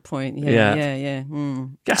 yeah, good point. Yeah.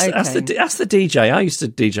 Ask the DJ. I used to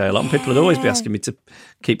DJ a lot, and people would always be asking me to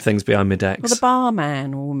keep things behind my decks. Well, the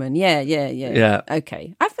barman woman. Yeah.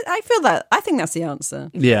 Okay. I feel that. I think that's the answer.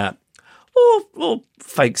 Yeah. Or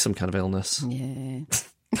fake some kind of illness. Yeah.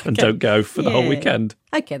 And don't go for the whole weekend.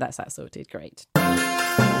 Okay, that's that sorted. Great.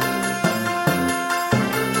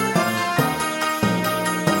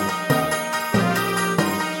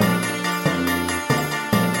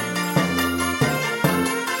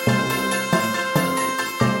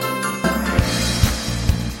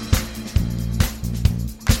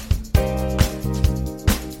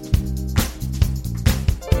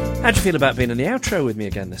 How do you feel about being in the outro with me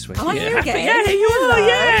again this week? Oh, you again? Yeah, you are,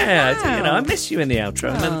 yeah. Wow. You know, I miss you in the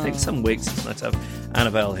outro. And then I think some weeks it's nice to have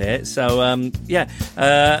Annabelle here. So,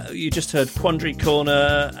 you just heard Quandary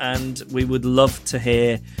Corner, and we would love to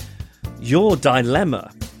hear your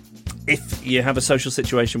dilemma. If you have a social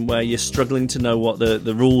situation where you're struggling to know what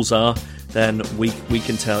the rules are, then we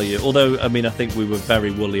can tell you. Although, I mean, I think we were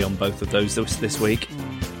very woolly on both of those this week.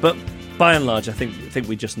 But by and large, I think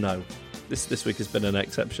we just know. This week has been an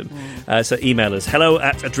exception. So email us,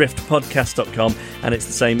 hello@adriftpodcast.com, and it's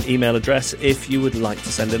the same email address if you would like to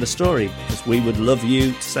send in a story, because we would love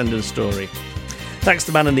you to send in a story. Thanks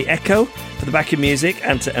to Man and the Echo for the backing music,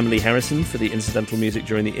 and to Emily Harrison for the incidental music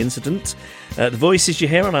during the incident. The voices you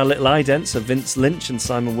hear on our little idents are Vince Lynch and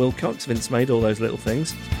Simon Wilcox. Vince made all those little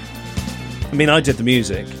things. I mean, I did the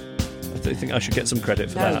music. I think I should get some credit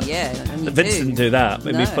for that. Yeah, and Vince didn't do that.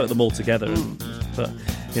 Maybe we put them all together and put...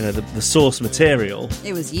 You know, the source material.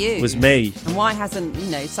 It was you. Was me. And why hasn't,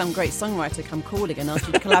 some great songwriter come calling and asked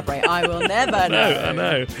you to collaborate? I will never know. I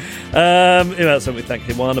know. Who else have we thanked?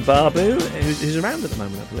 Iwana Babu, who's around at the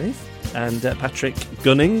moment, I believe. And Patrick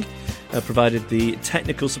Gunning provided the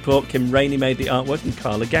technical support. Kim Rainey made the artwork, and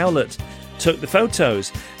Carla Gowlett took the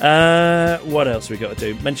photos. What else have we got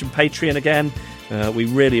to do? Mention Patreon again. We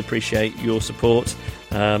really appreciate your support.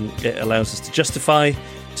 It allows us to justify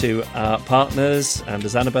to our partners, and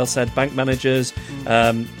as Annabelle said, bank managers,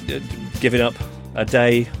 giving up a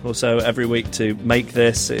day or so every week to make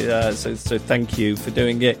this. So thank you for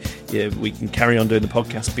doing it. Yeah, we can carry on doing the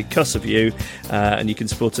podcast because of you, and you can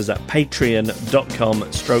support us at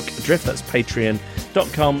patreon.com/adrift. That's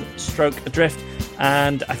patreon.com/adrift.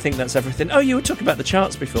 And I think that's everything. Oh, you were talking about the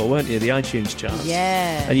charts before, weren't you? The iTunes charts.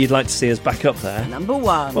 Yeah. And you'd like to see us back up there. Number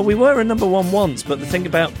one. Well, we were a number one once, but the thing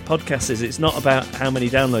about podcasts is it's not about how many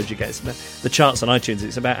downloads you get. It's about the charts on iTunes.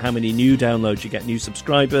 It's about how many new downloads you get, new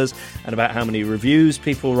subscribers, and about how many reviews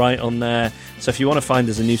people write on there. So if you want to find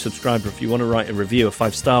us a new subscriber, if you want to write a review, a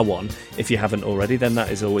 5-star one, if you haven't already, then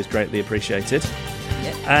that is always greatly appreciated.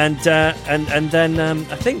 Yep. And then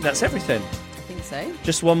I think that's everything. I think so.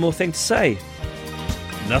 Just one more thing to say.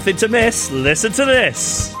 Nothing to miss. Listen to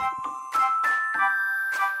this.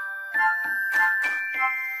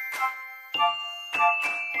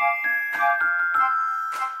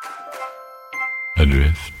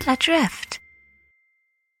 Adrift. Adrift.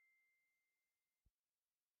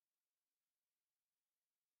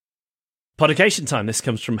 Podication time. This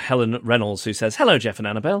comes from Helen Reynolds, who says, "Hello, Jeff and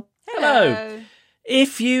Annabelle." Hello.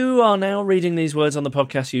 If you are now reading these words on the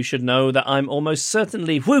podcast, you should know that I'm almost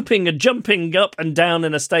certainly whooping and jumping up and down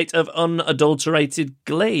in a state of unadulterated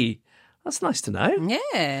glee. That's nice to know.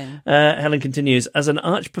 Yeah. Helen continues, as an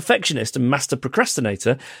arch perfectionist and master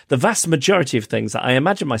procrastinator, the vast majority of things that I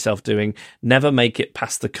imagine myself doing never make it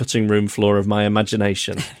past the cutting room floor of my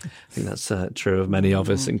imagination. I think that's true of many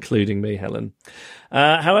of us, including me, Helen.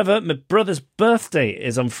 However, my brother's birthday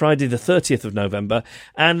is on Friday the 30th of November,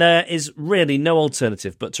 and there is really no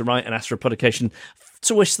alternative but to write and ask for a publication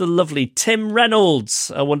to wish the lovely Tim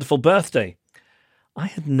Reynolds a wonderful birthday. I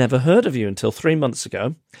had never heard of you until 3 months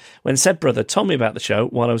ago, when said brother told me about the show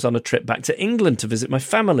while I was on a trip back to England to visit my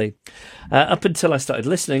family. Up until I started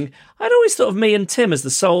listening, I'd always thought of me and Tim as the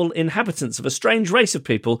sole inhabitants of a strange race of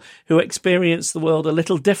people who experience the world a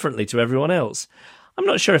little differently to everyone else. I'm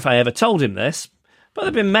not sure if I ever told him this, but there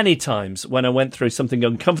have been many times when I went through something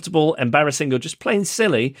uncomfortable, embarrassing, or just plain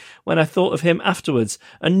silly when I thought of him afterwards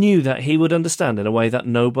and knew that he would understand in a way that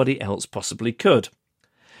nobody else possibly could.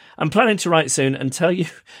 I'm planning to write soon and tell you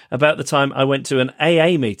about the time I went to an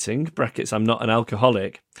AA meeting, brackets, I'm not an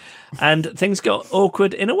alcoholic, and things got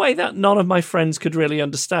awkward in a way that none of my friends could really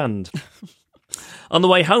understand. On the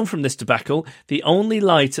way home from this debacle, the only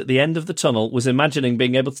light at the end of the tunnel was imagining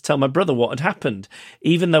being able to tell my brother what had happened.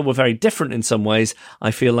 Even though we're very different in some ways,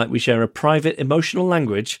 I feel like we share a private emotional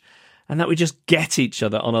language and that we just get each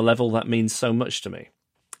other on a level that means so much to me.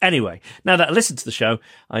 Anyway, now that I listen to the show,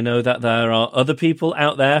 I know that there are other people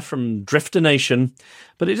out there from Drifter Nation,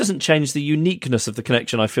 but it doesn't change the uniqueness of the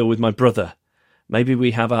connection I feel with my brother. Maybe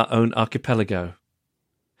we have our own archipelago.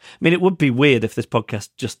 I mean, it would be weird if this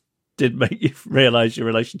podcast just did make you realise your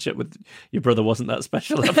relationship with your brother wasn't that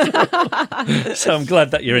special after all. So I'm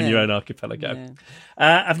glad that you're in your own archipelago.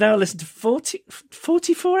 Yeah. I've now listened to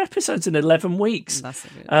 44 episodes in 11 weeks.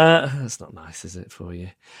 That's not nice, is it, for you?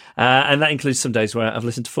 And that includes some days where I've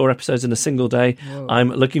listened to 4 episodes in a single day. Whoa. I'm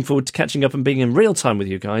looking forward to catching up and being in real time with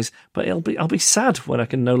you guys, but I'll be sad when I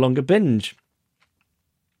can no longer binge.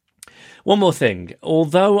 One more thing.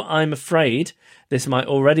 Although I'm afraid this might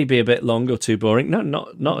already be a bit long or too boring. No,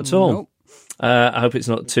 not at all. Nope. I hope it's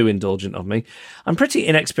not too indulgent of me. I'm pretty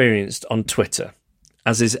inexperienced on Twitter,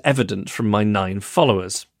 as is evident from my 9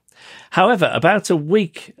 followers. However, about a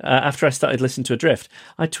week after I started listening to Adrift,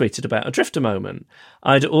 I tweeted about a Drifter moment.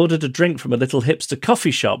 I'd ordered a drink from a little hipster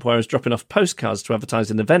coffee shop where I was dropping off postcards to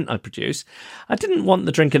advertise an event I produce. I didn't want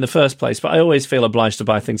the drink in the first place, but I always feel obliged to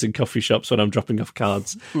buy things in coffee shops when I'm dropping off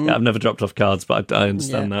cards. Yeah, I've never dropped off cards, but I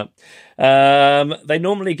understand that. They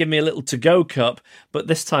normally give me a little to-go cup, but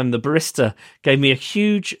this time the barista gave me a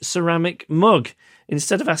huge ceramic mug.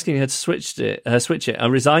 Instead of asking her to switch it, I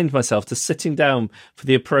resigned myself to sitting down for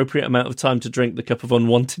the appropriate amount of time to drink the cup of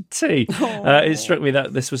unwanted tea. It struck me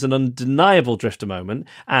that this was an undeniable Drifter moment,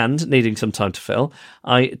 and, needing some time to fill,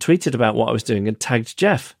 I tweeted about what I was doing and tagged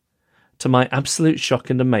Jeff. To my absolute shock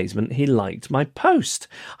and amazement, he liked my post.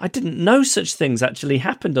 I didn't know such things actually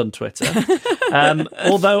happened on Twitter.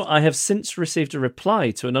 Although I have since received a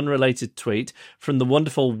reply to an unrelated tweet from the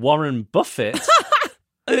wonderful Warren Buffett...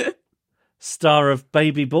 star of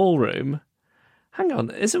Baby Ballroom. Hang on,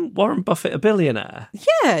 isn't Warren Buffett a billionaire?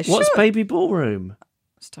 Yeah, sure. What's Baby Ballroom?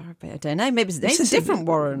 Star of Baby, I don't know. Maybe it's a different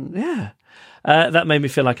Warren. Yeah. That made me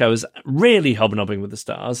feel like I was really hobnobbing with the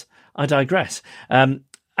stars. I digress.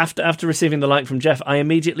 After receiving the like from Jeff, I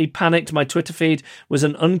immediately panicked. My Twitter feed was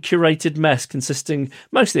an uncurated mess consisting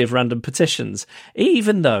mostly of random petitions.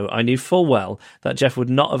 Even though I knew full well that Jeff would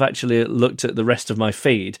not have actually looked at the rest of my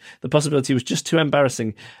feed, the possibility was just too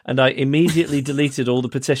embarrassing, and I immediately deleted all the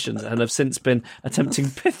petitions and have since been attempting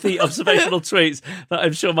pithy observational tweets that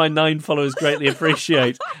I'm sure my 9 followers greatly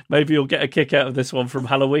appreciate. Maybe you'll get a kick out of this one from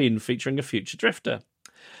Halloween featuring a future Drifter.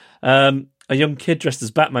 A young kid dressed as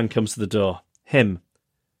Batman comes to the door. Him.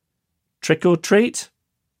 Trick or treat?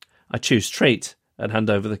 I choose treat and hand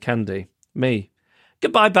over the candy. Me.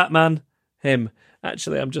 Goodbye, Batman. Him.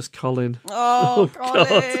 Actually, I'm just Colin. Oh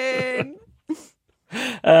Colin.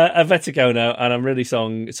 I better go now, and I'm really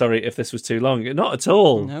sorry if this was too long. Not at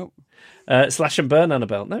all. Nope. Slash and burn,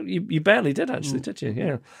 Annabelle. No, you barely did, actually, did you?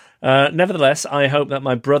 Yeah. Nevertheless, I hope that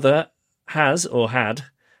my brother has, or had,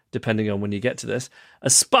 depending on when you get to this, a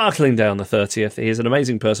sparkling day on the 30th. He is an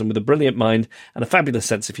amazing person with a brilliant mind and a fabulous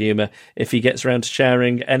sense of humour. If he gets around to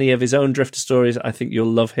sharing any of his own Drifter stories, I think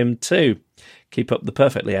you'll love him too. Keep up the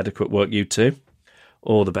perfectly adequate work, you two.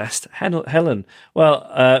 All the best. Helen.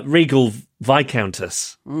 Well, Regal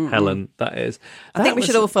Viscountess. Helen, that is. I think we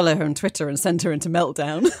should all follow her on Twitter and send her into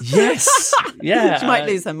meltdown. Yes. Yeah. She might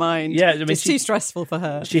lose her mind. Yeah. I mean, it's too stressful for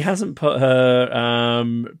her. She hasn't put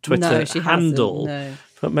her Twitter handle. No.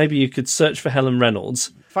 But maybe you could search for Helen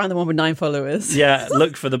Reynolds. Find the one with 9 followers. Yeah,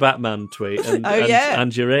 look for the Batman tweet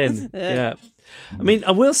and you're in. Yeah. I mean,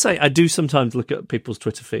 I will say I do sometimes look at people's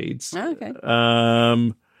Twitter feeds. Oh,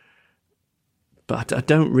 okay. But I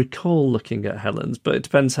don't recall looking at Helen's, but it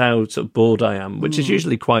depends how sort of bored I am, which is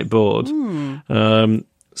usually quite bored.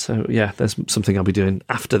 So, yeah, there's something I'll be doing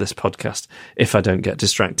after this podcast if I don't get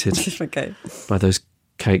distracted by those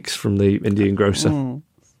cakes from the Indian grocer.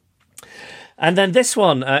 And then this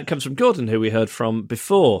one comes from Gordon, who we heard from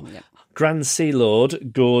before. Yep. Grand Sea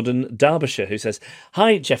Lord Gordon Derbyshire, who says,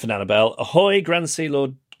 "Hi, Jeff and Annabelle. Ahoy, Grand Sea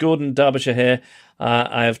Lord Gordon Derbyshire here.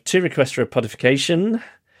 I have 2 requests for a podification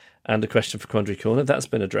and a question for Quandary Corner. That's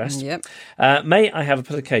been addressed. Yep. May I have a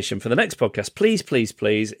podification for the next podcast? Please, please,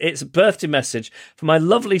 please. It's a birthday message for my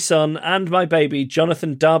lovely son and my baby,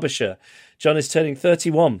 Jonathan Derbyshire. John is turning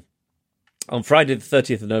 31. On Friday the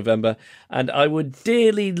 30th of November, and I would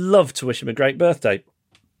dearly love to wish him a great birthday.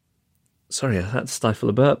 Sorry, I had to stifle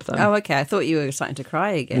a burp then. Oh, okay. I thought you were starting to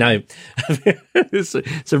cry again. No.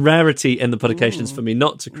 It's a rarity in the publications for me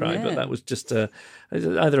not to cry, but that was just either a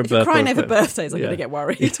If burp you're crying or over birthdays, I'm going to get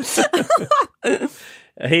worried.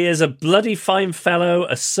 He is a bloody fine fellow,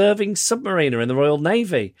 a serving submariner in the Royal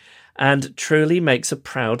Navy, and truly makes me a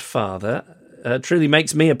proud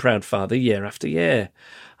father year after year.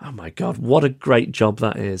 Oh my God, what a great job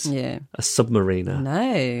that is. Yeah. A submariner.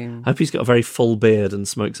 No. I hope he's got a very full beard and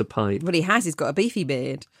smokes a pipe. Well, he has. He's got a beefy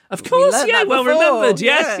beard. Of course, learned yeah, that well before. remembered.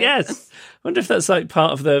 Yes, Yeah. yes. I wonder if that's like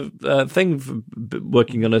part of the thing for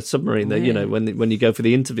working on a submarine. That, you know, when you go for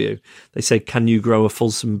the interview, they say, "Can you grow a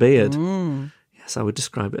fulsome beard?" Yes, I would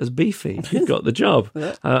describe it as beefy. You've got the job.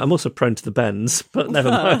 I'm also prone to the bends, but never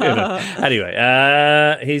mind.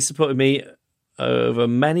 Anyway, he's supported me over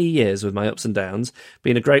many years with my ups and downs,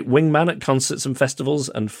 being a great wingman at concerts and festivals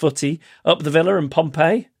and footy, up the Villa and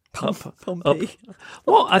Pompeii. Pompey.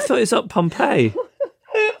 What? I thought it was up Pompeii.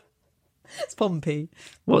 It's Pompey.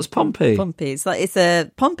 What's Pompey? Pompey. It's a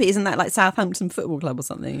Pompey. Isn't that like Southampton Football Club or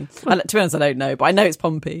something? To be honest, I don't know, but I know it's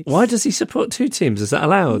Pompey. Why does he support two teams? Is that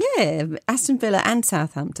allowed? Yeah, Aston Villa and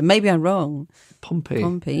Southampton. Maybe I'm wrong. Pompey.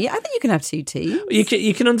 Yeah, I think you can have two teams.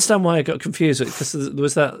 You can understand why I got confused because there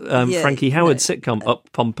was that Frankie Howard sitcom Up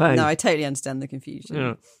Pompeii. No, I totally understand the confusion.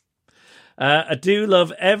 Yeah. I do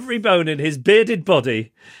love every bone in his bearded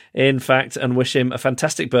body, in fact, and wish him a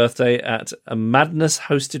fantastic birthday at a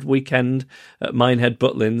madness-hosted weekend at Minehead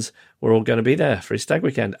Butlins. We're all going to be there for his stag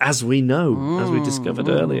weekend, as we know, as we discovered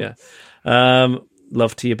earlier.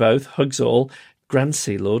 Love to you both. Hugs all. Grand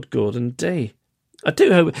Sea Lord Gordon D. I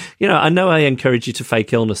do hope, I know I encourage you to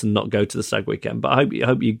fake illness and not go to the stag weekend, but I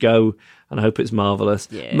hope you go, and I hope it's marvellous.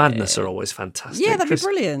 Yeah. Madness are always fantastic. Yeah, that'd Chris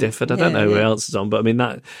be brilliant. Difford, I don't know who else is on, but I mean,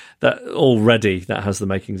 that already, that has the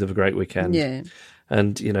makings of a great weekend. Yeah.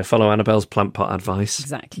 And, follow Annabelle's plant pot advice.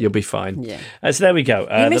 Exactly. You'll be fine. Yeah. So there we go.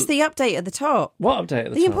 You missed the update at the top. What update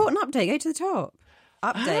at the The top? important update. Go to the top.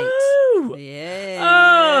 Update. Oh! Yeah.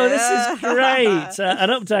 Oh, this is great. An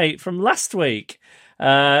update from last week.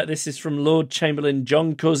 This is from Lord Chamberlain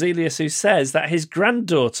John Corzelius, who says that his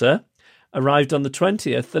granddaughter arrived on the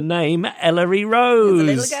 20th, the name Ellery Rose. The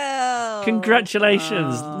little girl.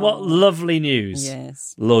 Congratulations. What lovely news.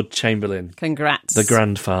 Yes. Lord Chamberlain, Congrats. the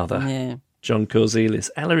grandfather. Yeah. John Corzelius.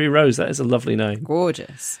 Ellery Rose, that is a lovely name.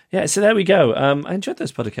 Gorgeous. Yeah, so there we go. I enjoyed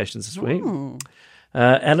those publications this week.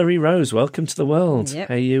 Ellery Rose, welcome to the world. Yep.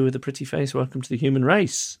 Hey, you with a pretty face, welcome to the human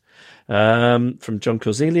race. From John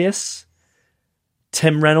Corzelius.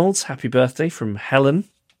 Tim Reynolds, happy birthday from Helen,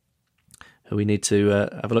 who we need to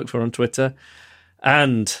have a look for on Twitter.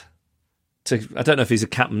 And I don't know if he's a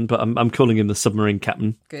captain, but I'm calling him the submarine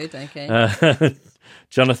captain. Good, okay.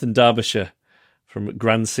 Jonathan Derbyshire from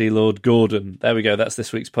Grand Sea Lord Gordon. There we go. That's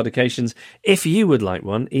this week's Podications. If you would like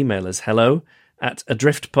one, email us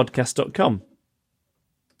hello@adriftpodcast.com.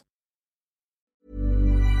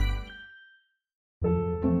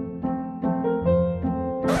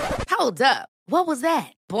 Hold up. What was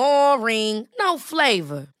that? Boring. No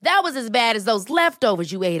flavor. That was as bad as those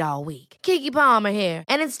leftovers you ate all week. Keke Palmer here.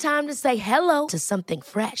 And it's time to say hello to something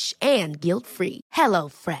fresh and guilt-free. Hello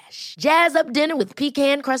Fresh. Jazz up dinner with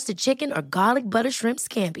pecan-crusted chicken or garlic butter shrimp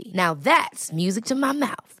scampi. Now that's music to my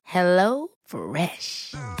mouth. Hello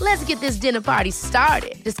Fresh. Let's get this dinner party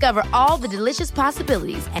started. Discover all the delicious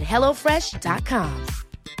possibilities at hellofresh.com.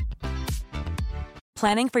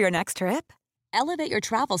 Planning for your next trip? Elevate your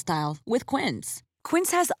travel style with Quince.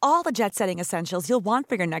 Quince has all the jet-setting essentials you'll want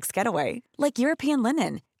for your next getaway, like European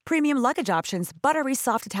linen, premium luggage options, buttery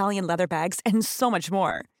soft Italian leather bags, and so much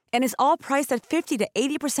more. And is all priced at 50 to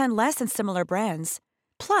 80% less than similar brands.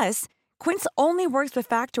 Plus, Quince only works with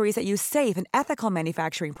factories that use safe and ethical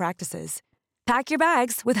manufacturing practices. Pack your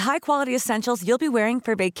bags with high-quality essentials you'll be wearing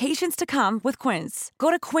for vacations to come with Quince.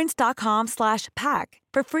 Go to quince.com/pack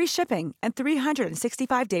for free shipping and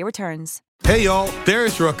 365-day returns. Hey y'all,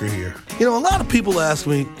 Darius Rucker here. A lot of people ask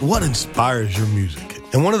me, what inspires your music?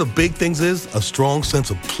 And one of the big things is a strong sense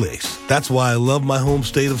of place. That's why I love my home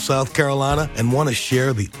state of South Carolina and want to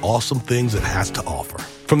share the awesome things it has to offer.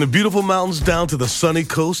 From the beautiful mountains down to the sunny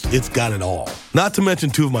coast, it's got it all. Not to mention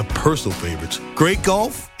two of my personal favorites, great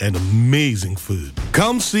golf and amazing food.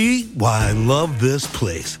 Come see why I love this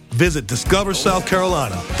place. Visit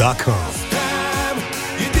discoversouthcarolina.com.